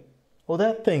thing? Oh,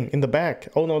 that thing in the back.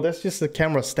 Oh no, that's just the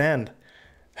camera stand.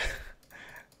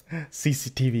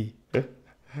 CCTV.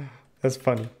 That's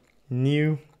funny.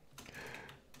 New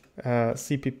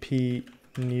CPP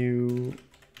new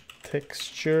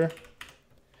texture.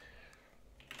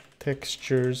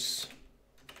 textures,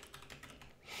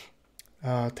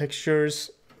 textures,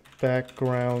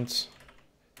 backgrounds,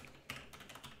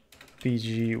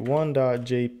 bg1.jpg.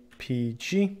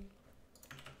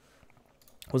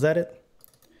 Was that it?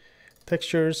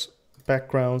 Textures,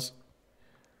 backgrounds,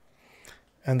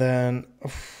 and then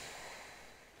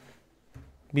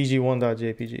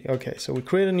bg1.jpg. Okay, so we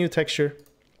create a new texture,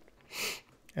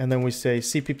 and then we say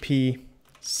cpp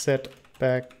set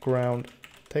background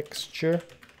texture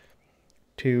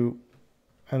to,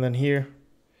 and then here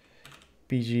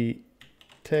bg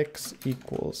text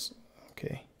equals,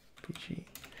 okay, bg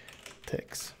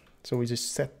text. So we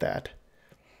just set that.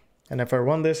 And if I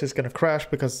run this, it's going to crash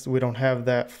because we don't have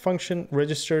that function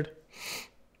registered.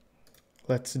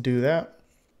 Let's do that.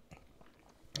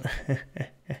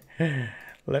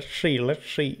 Let's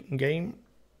see,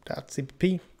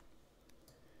 game.cpp.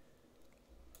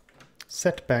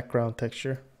 Set background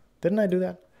texture. Didn't I do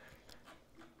that?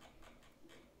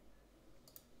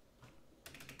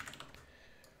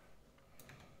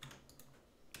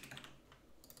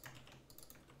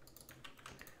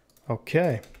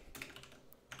 Okay.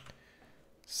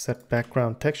 Set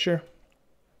background texture.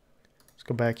 Let's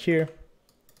go back here.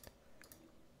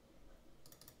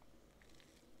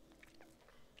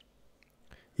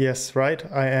 Yes, right?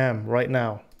 I am right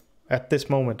now. At this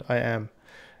moment, I am.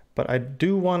 But I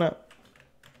do want to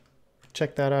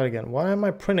check that out again. Why am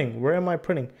I printing? Where am I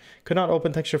printing? Could not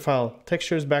open texture file.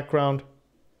 Textures, background,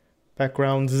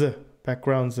 backgrounds.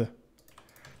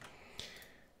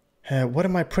 What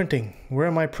am I printing? Where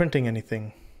am I printing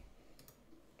anything?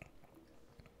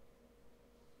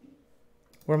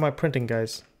 Where am I printing,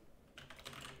 guys?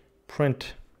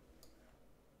 Print.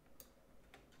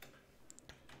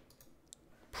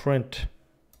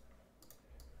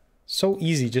 So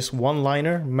easy, just one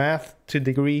liner. Math to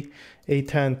degree, A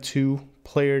tan 2,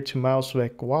 player to mouse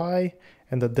vec Y,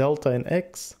 and the delta in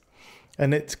X.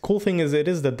 And it's cool thing is it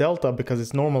is the delta because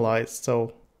it's normalized,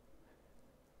 so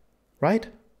right?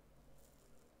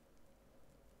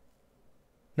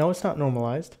 No, it's not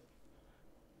normalized.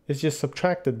 It's just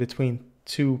subtracted between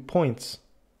 2 points.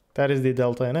 That is the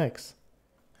delta in X.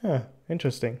 Huh,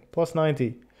 interesting. Plus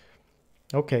 90.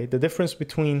 Okay, the difference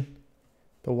between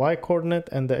the Y coordinate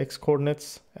and the X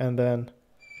coordinates, and then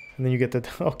you get the,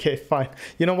 okay, fine.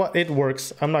 You know what, it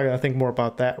works. I'm not gonna think more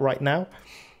about that right now.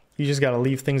 You just gotta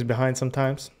leave things behind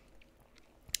sometimes.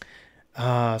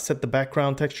 Set the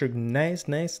background texture, nice.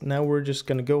 Now we're just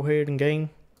gonna go ahead and game,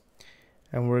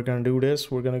 and we're gonna do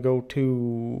this. We're gonna go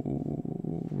to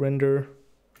render,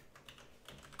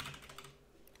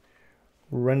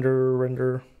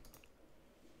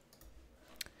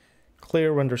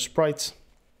 clear, render sprites.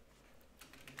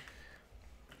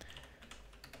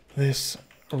 This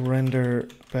render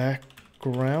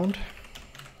background,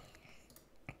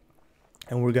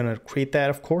 and we're gonna create that,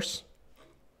 of course.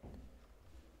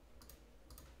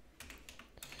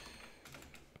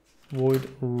 Void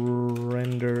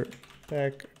render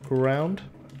background.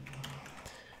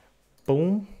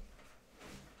 Boom.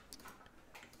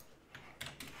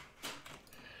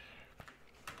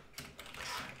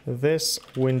 This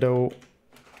window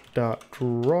dot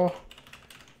draw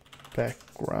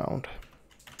background.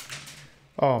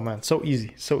 Oh man, so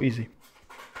easy, so easy.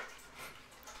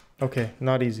 Okay,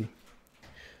 not easy.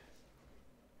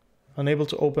 Unable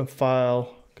to open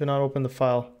file, cannot open the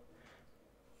file.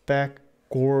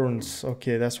 Backgrounds,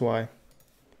 okay, that's why.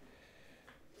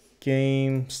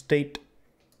 Game state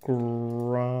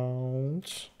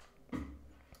grounds.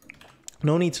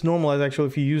 No need to normalize actually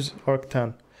if you use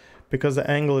arctan, because the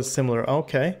angle is similar.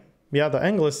 Okay, yeah, the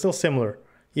angle is still similar,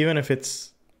 even if it's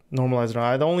normalized or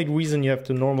not. The only reason you have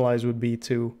to normalize would be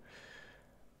to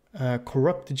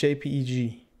corrupt the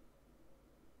JPEG.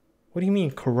 What do you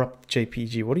mean corrupt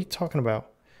JPEG? What are you talking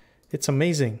about? It's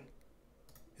amazing.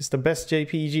 It's the best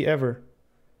JPEG ever.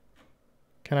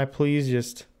 Can I please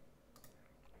just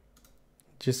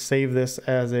save this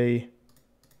as a,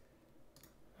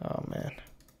 oh man,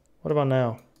 what about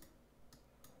now?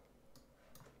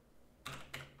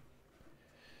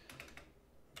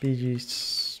 BG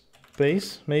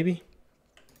space, maybe?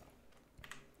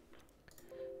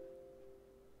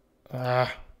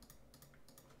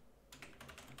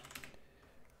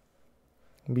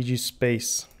 BG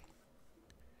space.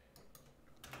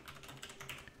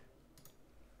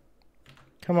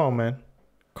 Come on, man.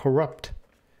 Corrupt.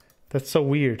 That's so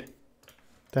weird.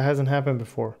 That hasn't happened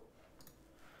before.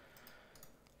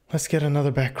 Let's get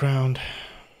another background.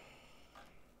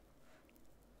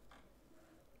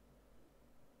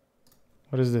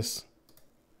 What is this?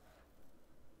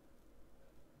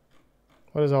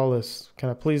 What is all this? Can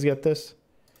I please get this?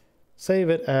 Save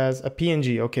it as a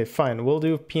PNG. Okay, fine. We'll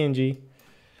do PNG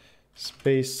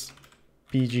space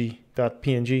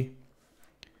bg.png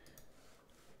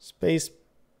space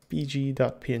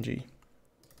bg.png.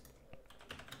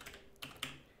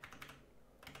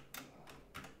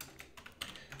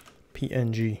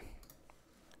 PNG.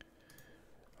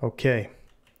 Okay.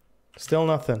 Still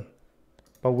nothing.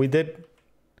 But we did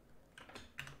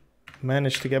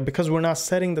manage to get, because we're not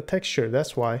setting the texture,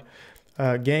 that's why.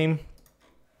 Game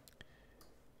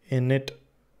init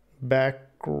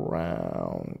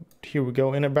background. Here we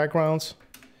go, init backgrounds.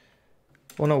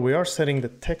 Oh no, we are setting the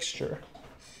texture,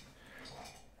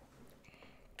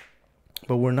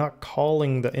 but we're not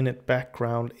calling the init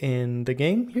background in the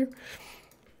game here.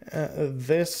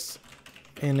 This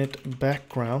init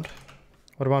background.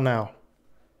 What about now?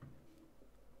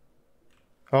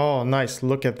 Oh, nice.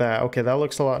 Look at that. Okay, that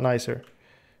looks a lot nicer.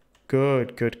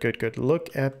 Good, good, good, good.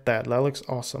 Look at that. That looks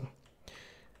awesome.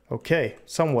 Okay,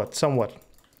 somewhat.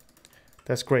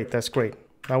 That's great. That's great.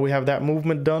 Now we have that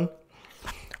movement done.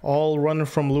 All running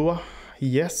from Lua.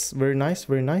 Yes, very nice,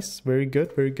 very nice. Very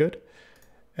good, very good.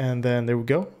 And then there we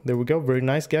go. There we go. Very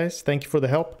nice, guys. Thank you for the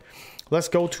help. Let's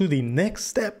go to the next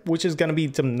step, which is going to be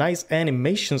some nice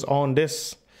animations on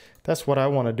this. That's what I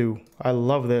want to do. I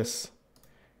love this.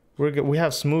 We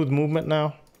have smooth movement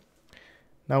now.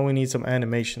 Now we need some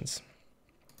animations.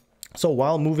 So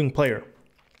while moving player.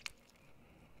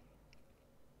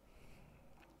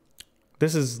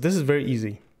 This is very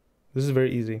easy. This is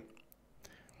very easy.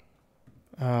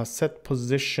 Set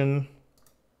position.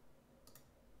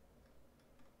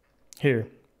 Here.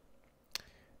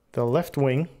 The left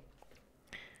wing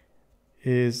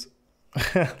is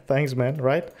thanks, man,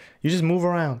 right? You just move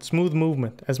around. Smooth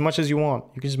movement as much as you want.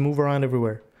 You can just move around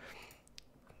everywhere.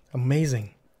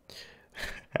 Amazing.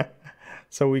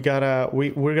 So we're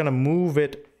gonna move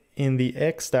it in the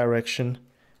X direction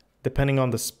depending on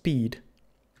the speed.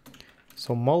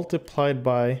 So multiplied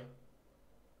by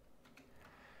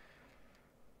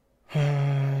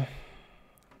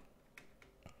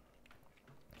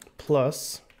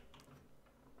plus,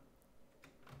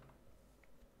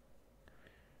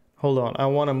 hold on, I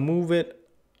want to move it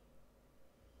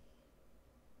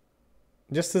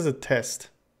just as a test.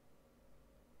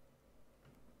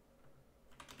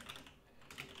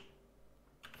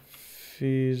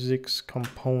 Physics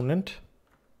component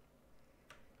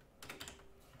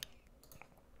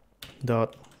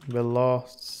dot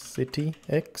velocity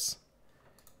x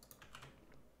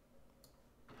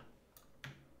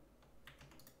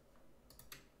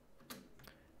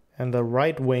and the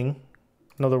right wing,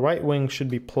 no, the right wing should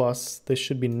be plus, this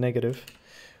should be negative.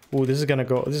 Ooh, this is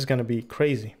gonna be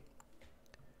crazy.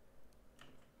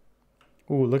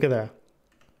 Ooh, look at that.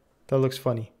 That looks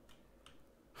funny.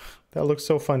 That looks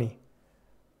so funny.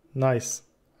 Nice.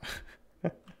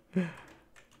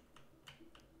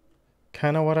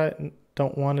 Kind of what I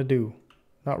don't want to do.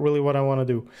 Not really what I want to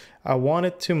do. I want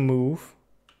it to move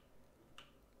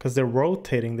because they're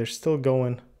rotating. They're still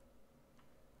going.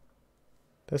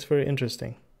 That's very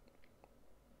interesting.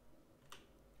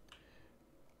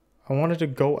 I want it to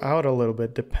go out a little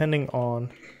bit depending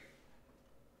on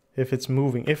if it's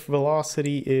moving. If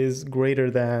velocity is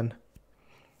greater than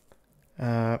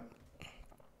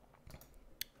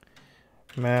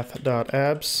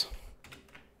math.abs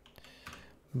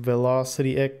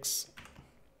velocity x.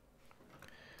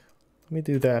 Let me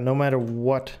do that no matter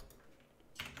what.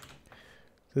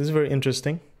 This is very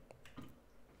interesting.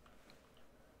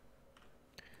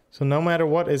 So no matter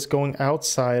what is going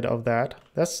outside of that,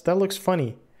 that looks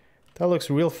funny. That looks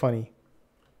real funny.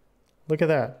 Look at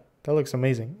that. That looks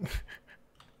amazing.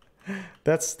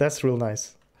 That's real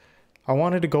nice. I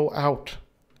wanted to go out.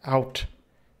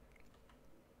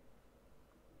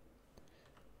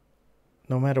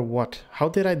 No matter what. How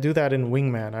did I do that in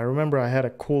Wingman? I remember I had a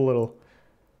cool little...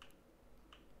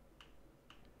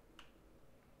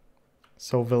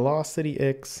 So velocity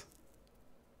x,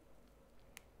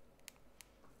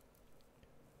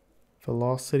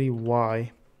 velocity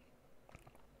y,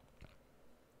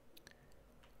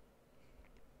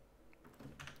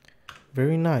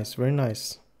 very nice, very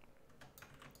nice.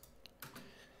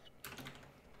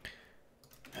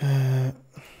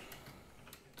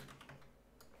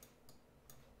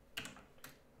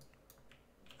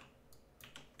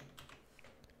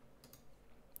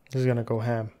 This is gonna go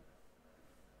ham.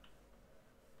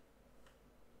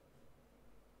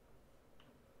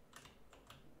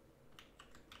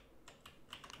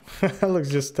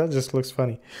 That just looks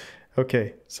funny.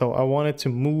 Okay, so I wanted to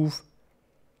move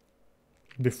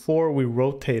before we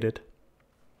rotate it.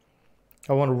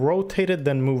 I want to rotate it,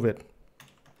 then move it.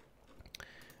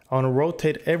 I want to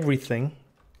rotate everything,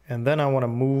 and then I want to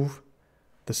move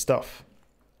the stuff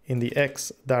in the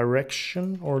X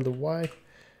direction or the Y.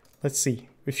 Let's see.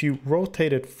 If you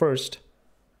rotate it first,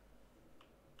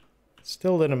 it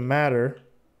still didn't matter.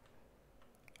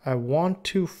 I want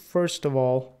to, first of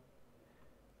all,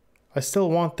 I still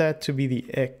want that to be the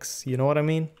X. You know what I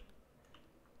mean?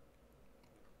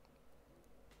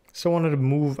 So I wanted to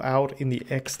move out in the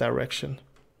X direction.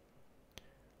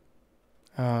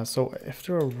 So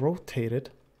after I rotate it,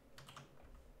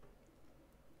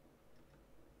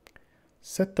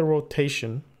 set the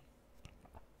rotation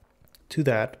to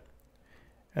that,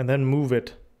 and then move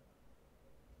it.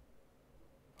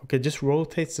 Okay, just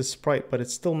rotates the sprite, but it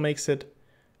still makes it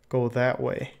go that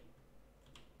way.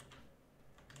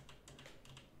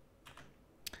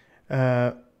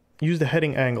 Use the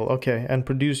heading angle, okay, and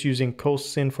produce using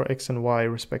cosine for X and Y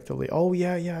respectively. Oh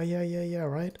yeah,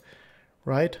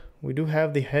 right. We do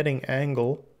have the heading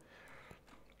angle.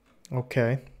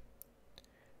 Okay.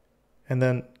 And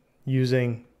then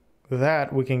using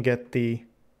that, we can get the,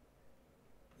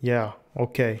 yeah,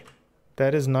 okay.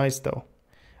 That is nice though.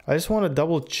 I just want to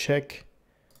double check.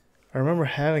 I remember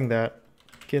having that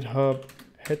GitHub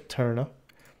head turner.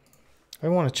 I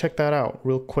want to check that out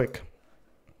real quick.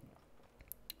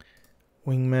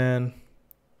 Wingman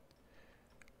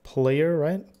player,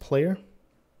 right? Player.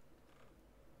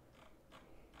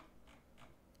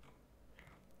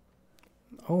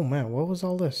 Oh man, what was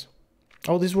all this?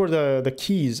 Oh, these were the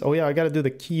keys. Oh yeah, I gotta do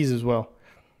the keys as well.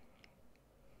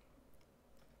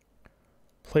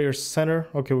 Player center.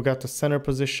 Okay, we got the center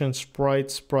position,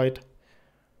 sprite,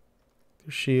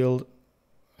 shield,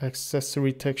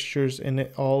 accessory textures in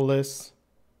it, all this.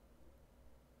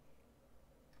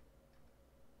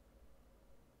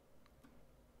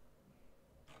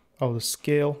 Oh, the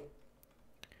scale.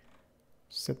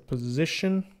 Set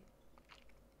position.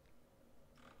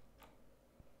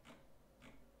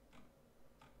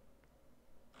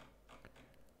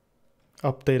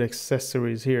 Update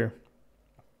accessories here.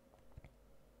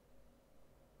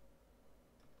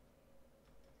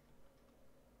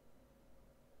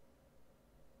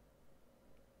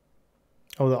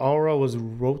 Oh, the aura was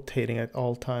rotating at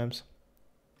all times.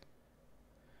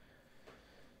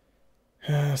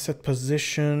 Set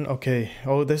position. Okay.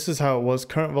 Oh, this is how it was.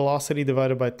 Current velocity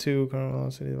divided by 2. Current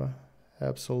velocity divided by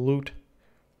absolute.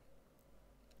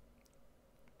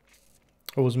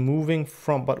 It was moving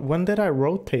from, but when did I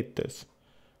rotate this?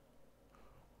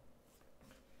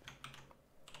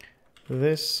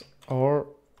 This or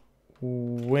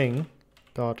wing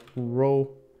dot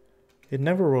row. It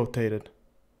never rotated.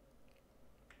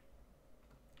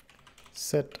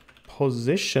 Set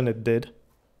position it did.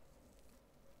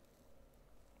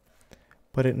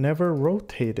 But it never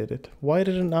rotated it. Why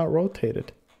did it not rotate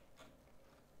it?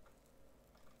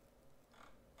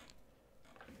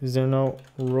 Is there no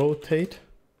rotate?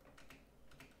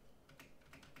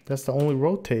 That's the only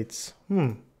rotates.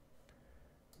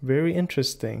 Very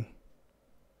interesting.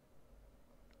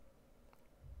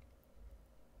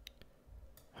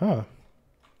 Huh.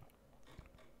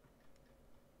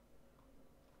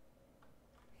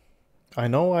 I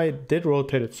know I did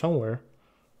rotate it somewhere.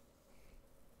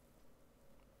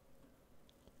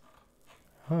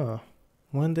 Huh.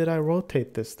 When did I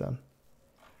rotate this then?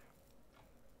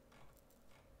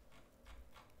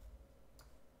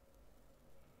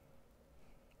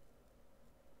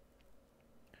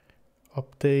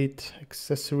 Update,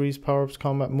 accessories, power-ups,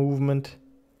 combat movement,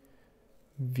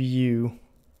 view.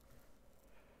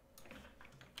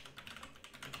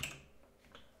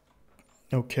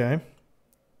 Okay.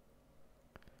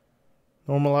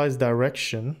 Normalize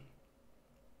direction.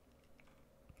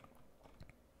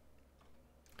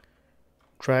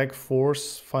 Drag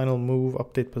force, final move,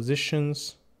 update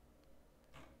positions.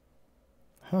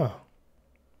 Huh.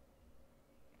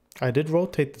 I did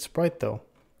rotate the sprite though.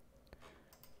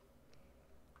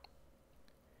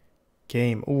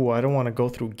 Game. Ooh, I don't want to go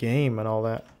through game and all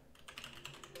that.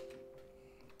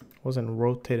 Wasn't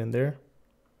rotating there.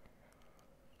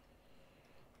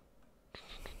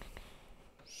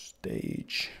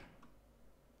 Stage.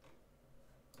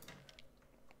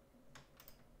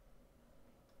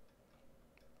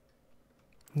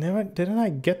 Never, didn't I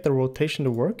get the rotation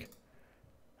to work?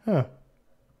 Huh.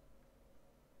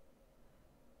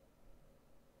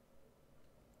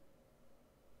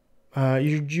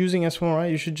 You're using SFML,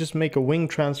 right? You should just make a wing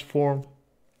transform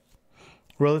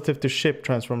relative to ship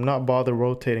transform, not bother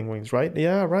rotating wings, right?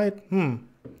 Yeah, right.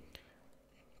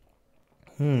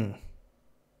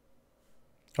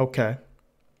 Okay.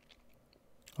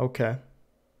 Okay.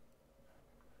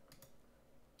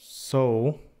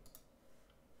 So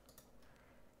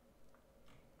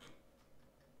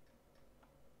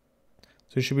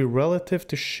it should be relative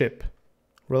to ship.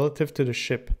 relative to the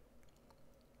ship.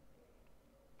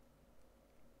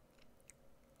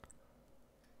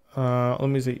 Let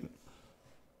me see.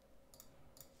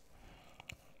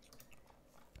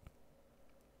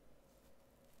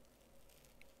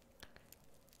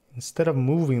 Instead of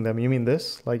moving them, you mean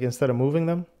this? Like instead of moving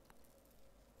them?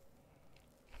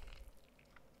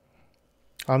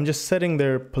 I'm just setting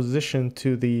their position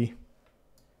to the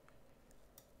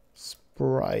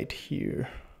sprite here.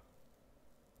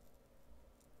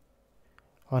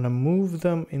 I want to move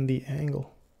them in the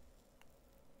angle.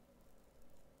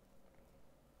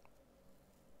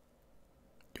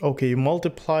 Okay, you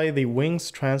multiply the wings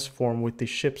transform with the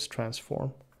ship's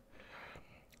transform.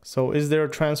 So is there a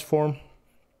transform?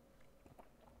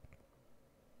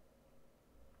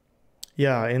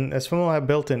 Yeah, in SFML have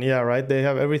built in, yeah, right? They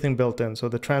have everything built in. So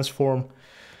the transform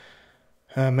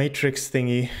matrix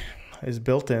thingy is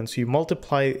built in. So you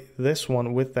multiply this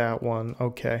one with that one.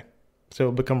 Okay, so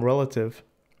it'll become relative.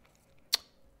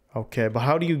 Okay, but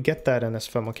how do you get that in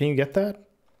SFML? Can you get that?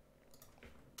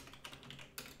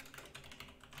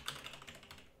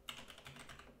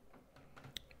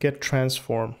 Get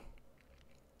transform.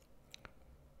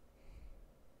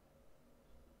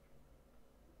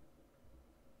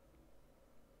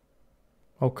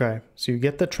 Okay, so you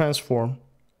get the transform.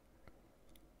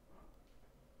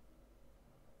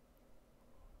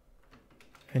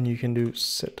 And you can do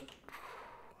sit.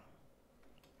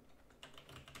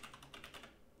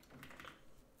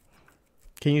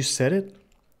 Can you set it?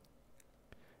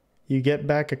 You get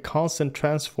back a constant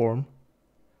transform.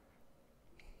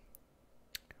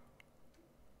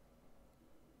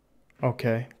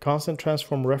 Okay, constant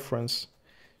transform reference.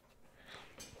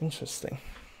 Interesting.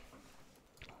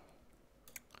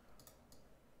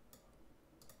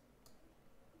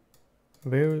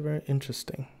 Very, very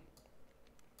interesting.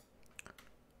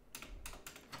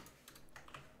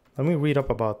 Let me read up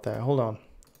about that. Hold on.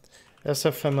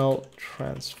 SFML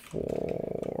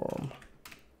transform.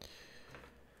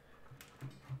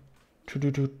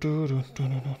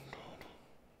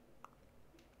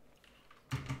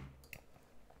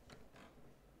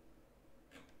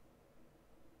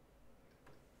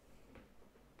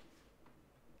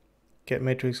 Get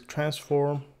matrix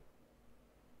transform.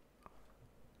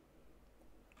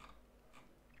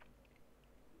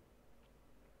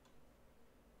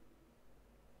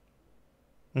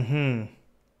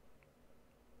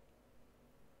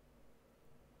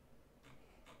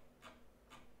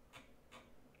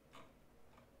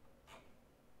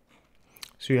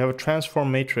 So you have a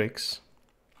transform matrix,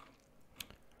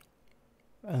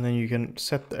 and then you can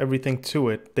set everything to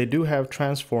it. They do have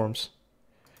transforms,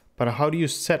 but how do you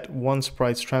set one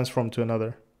sprite's transform to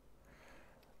another?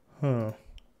 Or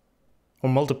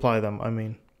multiply them, I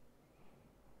mean.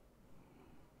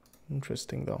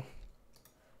 Interesting though.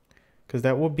 Because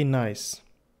that would be nice.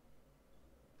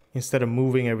 Instead of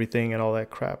moving everything and all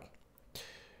that crap.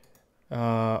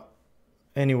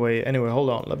 Anyway, hold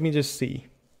on. Let me just see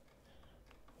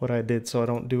what I did so I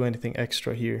don't do anything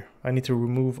extra here. I need to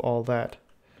remove all that.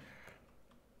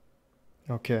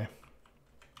 Okay.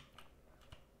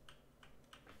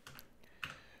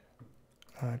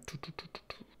 Let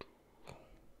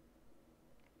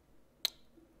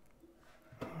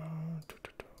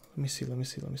me see.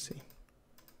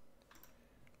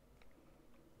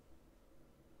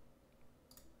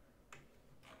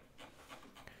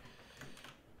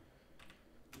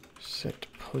 Set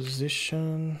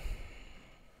position.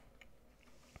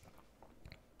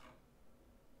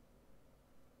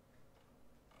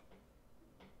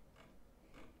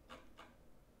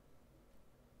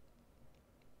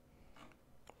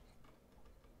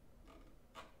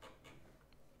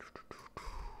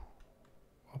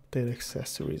 Update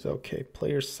accessories. Okay,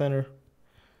 player center.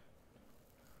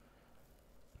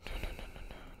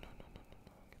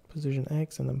 Position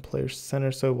X and then player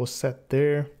center. So we'll set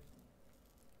there.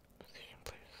 Position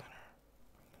player center.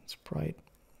 And sprite.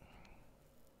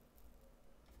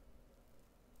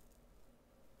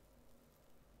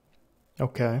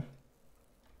 Okay.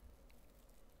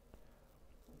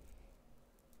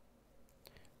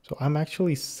 So I'm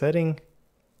actually setting.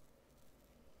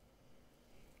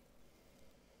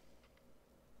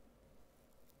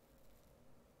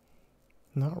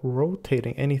 Not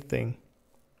rotating anything.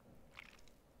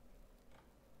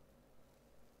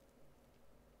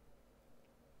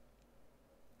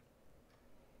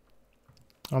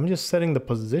 I'm just setting the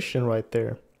position right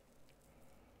there.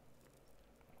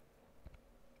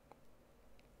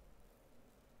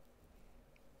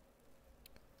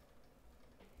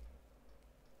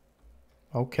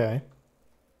 Okay.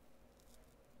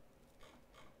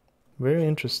 Very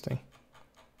interesting.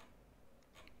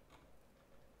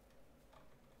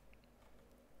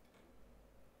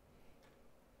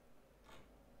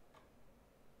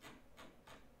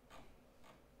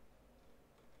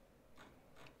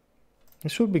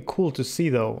 This would be cool to see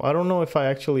though. I don't know if I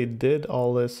actually did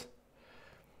all this.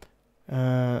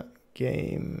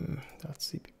 Game.cpp.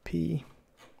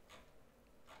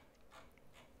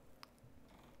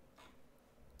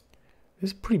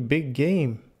 This is a pretty big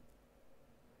game.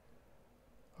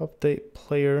 Update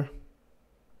player.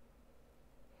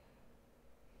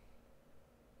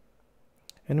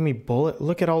 Enemy bullet.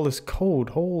 Look at all this code.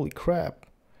 Holy crap.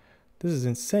 This is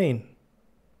insane.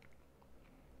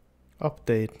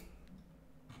 Update.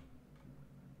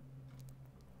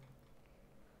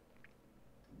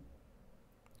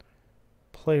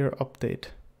 Player update.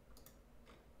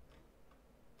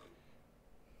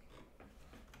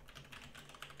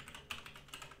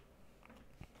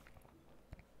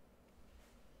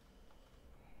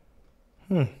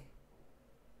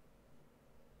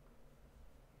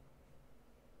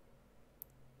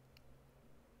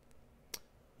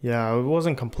 Yeah, I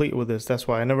wasn't complete with this. That's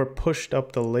why I never pushed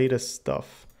up the latest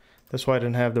stuff. That's why I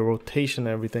didn't have the rotation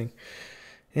and everything.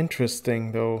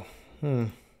 Interesting though.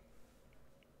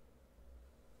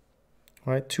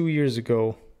 Right, 2 years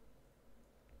ago.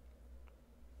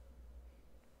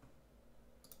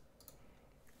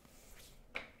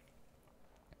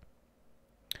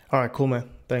 All right, cool, man.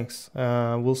 Thanks.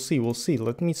 We'll see.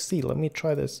 Let me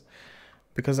try this,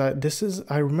 because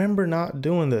I remember not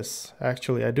doing this.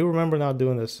 Actually, I do remember not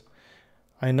doing this.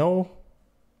 I know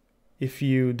if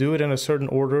you do it in a certain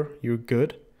order, you're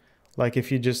good. Like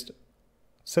if you just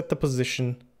set the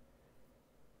position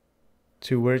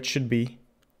to where it should be,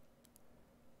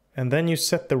 and then you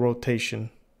set the rotation,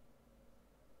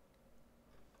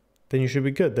 then you should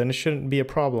be good. Then it shouldn't be a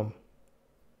problem.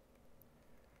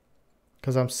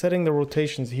 Because I'm setting the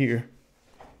rotations here.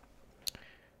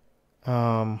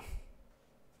 I'm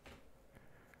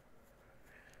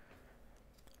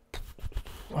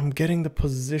getting the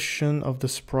position of the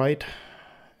sprite,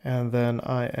 and then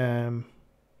I am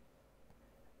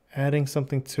adding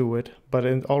something to it, but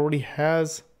it already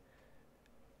has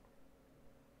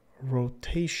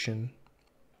rotation.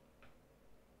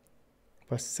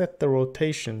 If I set the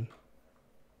rotation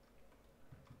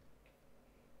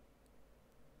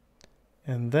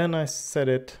and then I set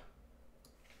it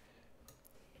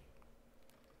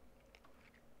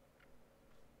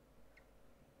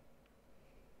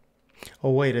oh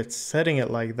wait, it's setting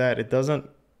it like that. It doesn't.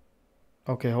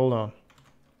 Okay, hold on.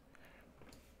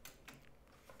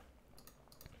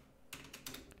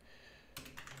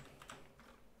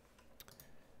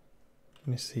 Let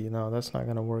me see. No, that's not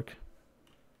gonna work,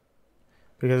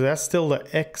 because that's still the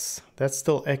X. That's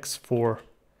still X for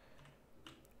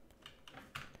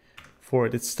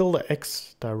it. It's still the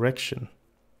X direction.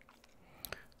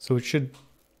 So it should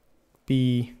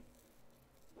be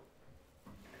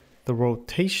the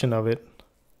rotation of it,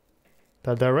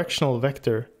 the directional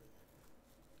vector,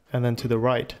 and then to the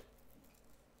right.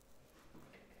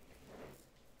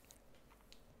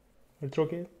 Är det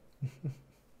tråkigt?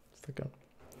 Stackarn.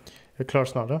 Jag är klar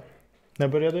snart då. När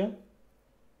började jag?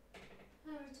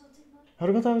 Över 2 timmar. Har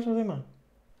du gått över 2 timmar?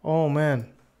 Oh man,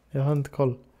 jag har inte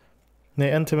koll.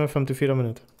 Nej, 1 timme 54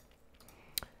 minuter.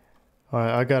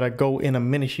 Alright, I gotta go in a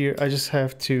minute here. I just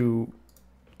have to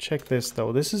check this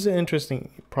though. This is an interesting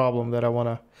problem that I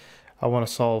wanna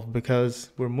solve, because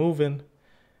we're moving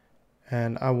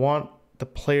and I want the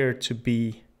player to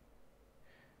be,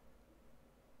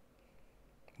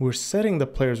 we're setting the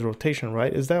player's rotation,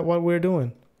 right? Is that what we're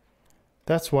doing?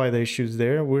 That's why the issue's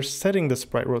there. We're setting the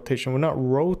sprite rotation. We're not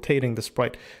rotating the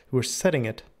sprite. We're setting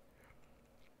it.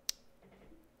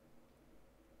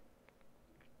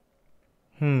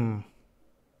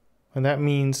 And that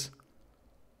means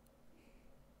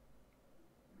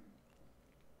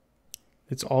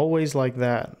it's always like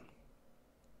that,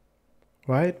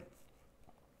 right?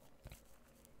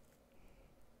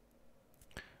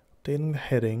 Updating the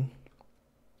heading.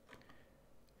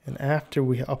 And after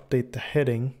we update the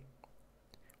heading,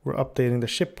 we're updating the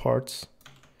ship parts.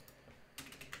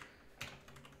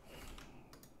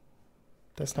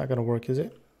 That's not gonna work, is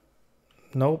it?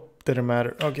 Nope, didn't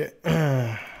matter. Okay.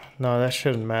 No, that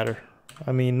shouldn't matter.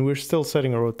 I mean, we're still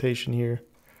setting a rotation here.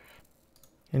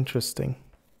 Interesting.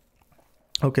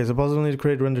 Okay, so possibly need to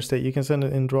create render state. You can send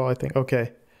it in draw, I think.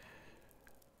 Okay.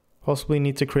 Possibly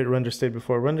need to create render state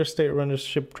before. Render state, render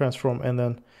ship transform, and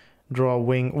then draw a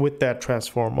wing with that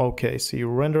transform. Okay, so you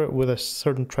render it with a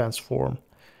certain transform.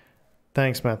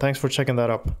 Thanks, man. Thanks for checking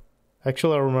that up.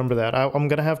 Actually, I remember that. I'm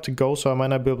gonna have to go, so I might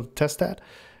not be able to test that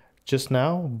just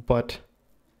now, but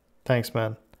thanks,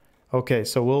 man. Okay,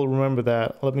 so we'll remember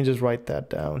that. Let me just write that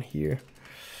down here.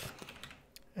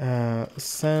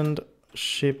 Send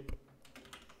ship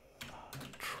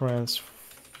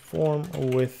transform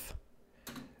with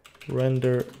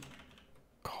render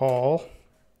call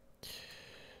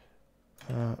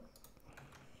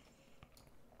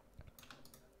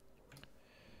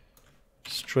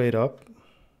straight up.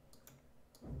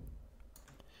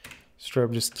 Straight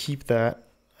up, just keep that.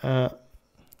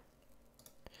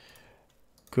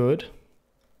 Good.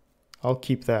 I'll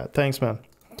keep that. Thanks, man.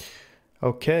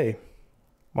 Okay.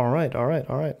 All right, all right,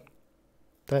 all right.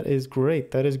 That is great.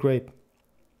 That is great.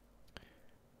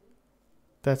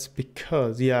 That's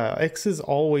because, yeah, X is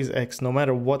always X, no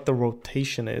matter what the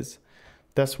rotation is.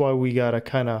 That's why we gotta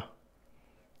kind of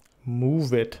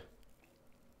move it.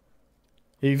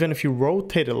 Even if you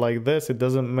rotate it like this, it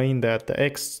doesn't mean that the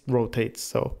X rotates.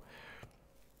 So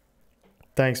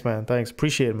thanks, man. Thanks.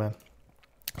 Appreciate it, man.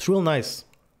 It's real nice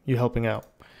you helping out.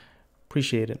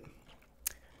 Appreciate it.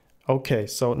 Okay,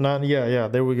 so now, yeah,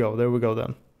 there we go. There we go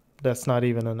then. That's not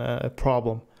even a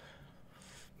problem.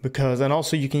 Because, and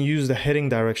also you can use the heading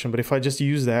direction, but if I just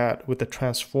use that with the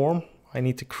transform, I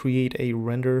need to create a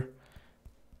render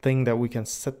thing that we can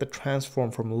set the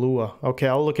transform from Lua. Okay,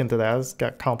 I'll look into that. It's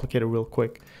got complicated real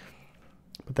quick.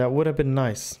 But that would have been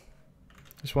nice.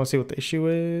 Just want to see what the issue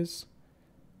is.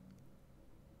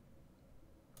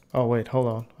 Oh, wait, hold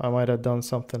on. I might have done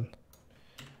something.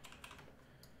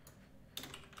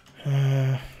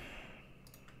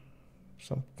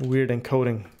 Some weird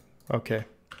encoding. Okay.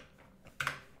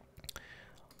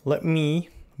 Let me,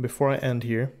 before I end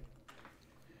here,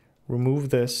 remove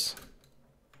this.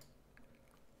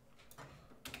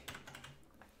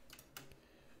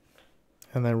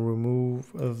 And then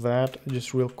remove that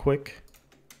just real quick.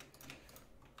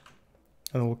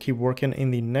 And we'll keep working in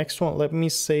the next one. Let me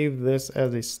save this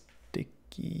as a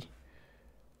sticky.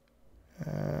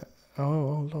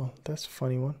 Oh, no, that's a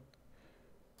funny one.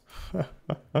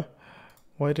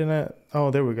 Why didn't I?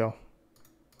 Oh, there we go.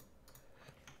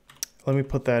 Let me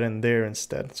put that in there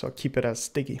instead. So I'll keep it as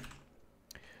sticky.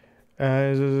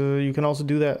 You can also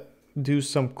do that. Do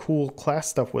some cool class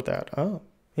stuff with that. Oh,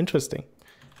 interesting.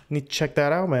 Need to check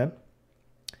that out, man.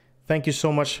 Thank you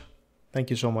so much. Thank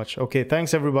you so much. Okay,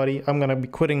 thanks everybody. I'm gonna be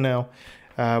quitting now.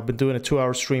 Been doing a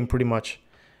 2-hour stream pretty much.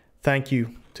 Thank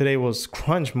you. Today was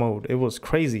crunch mode. It was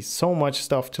crazy. So much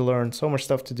stuff to learn. So much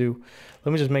stuff to do.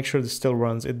 Let me just make sure this still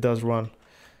runs. It does run.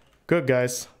 Good,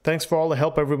 guys. Thanks for all the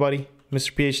help, everybody.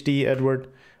 Mr. PhD, Edward,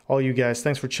 all you guys.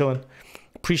 Thanks for chilling.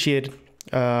 Appreciate it.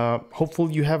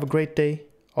 Hopefully you have a great day,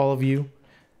 all of you.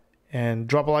 And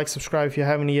drop a like, subscribe if you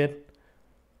haven't yet.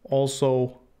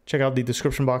 Also, check out the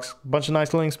description box. Bunch of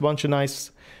nice links, bunch of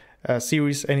nice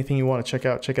series. Anything you want to check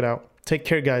out, check it out. Take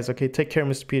care, guys. Okay, take care,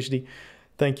 Mr. PhD.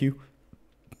 Thank you.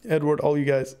 Edward, all you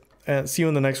guys. And see you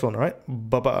in the next one, all right?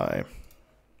 Bye-bye.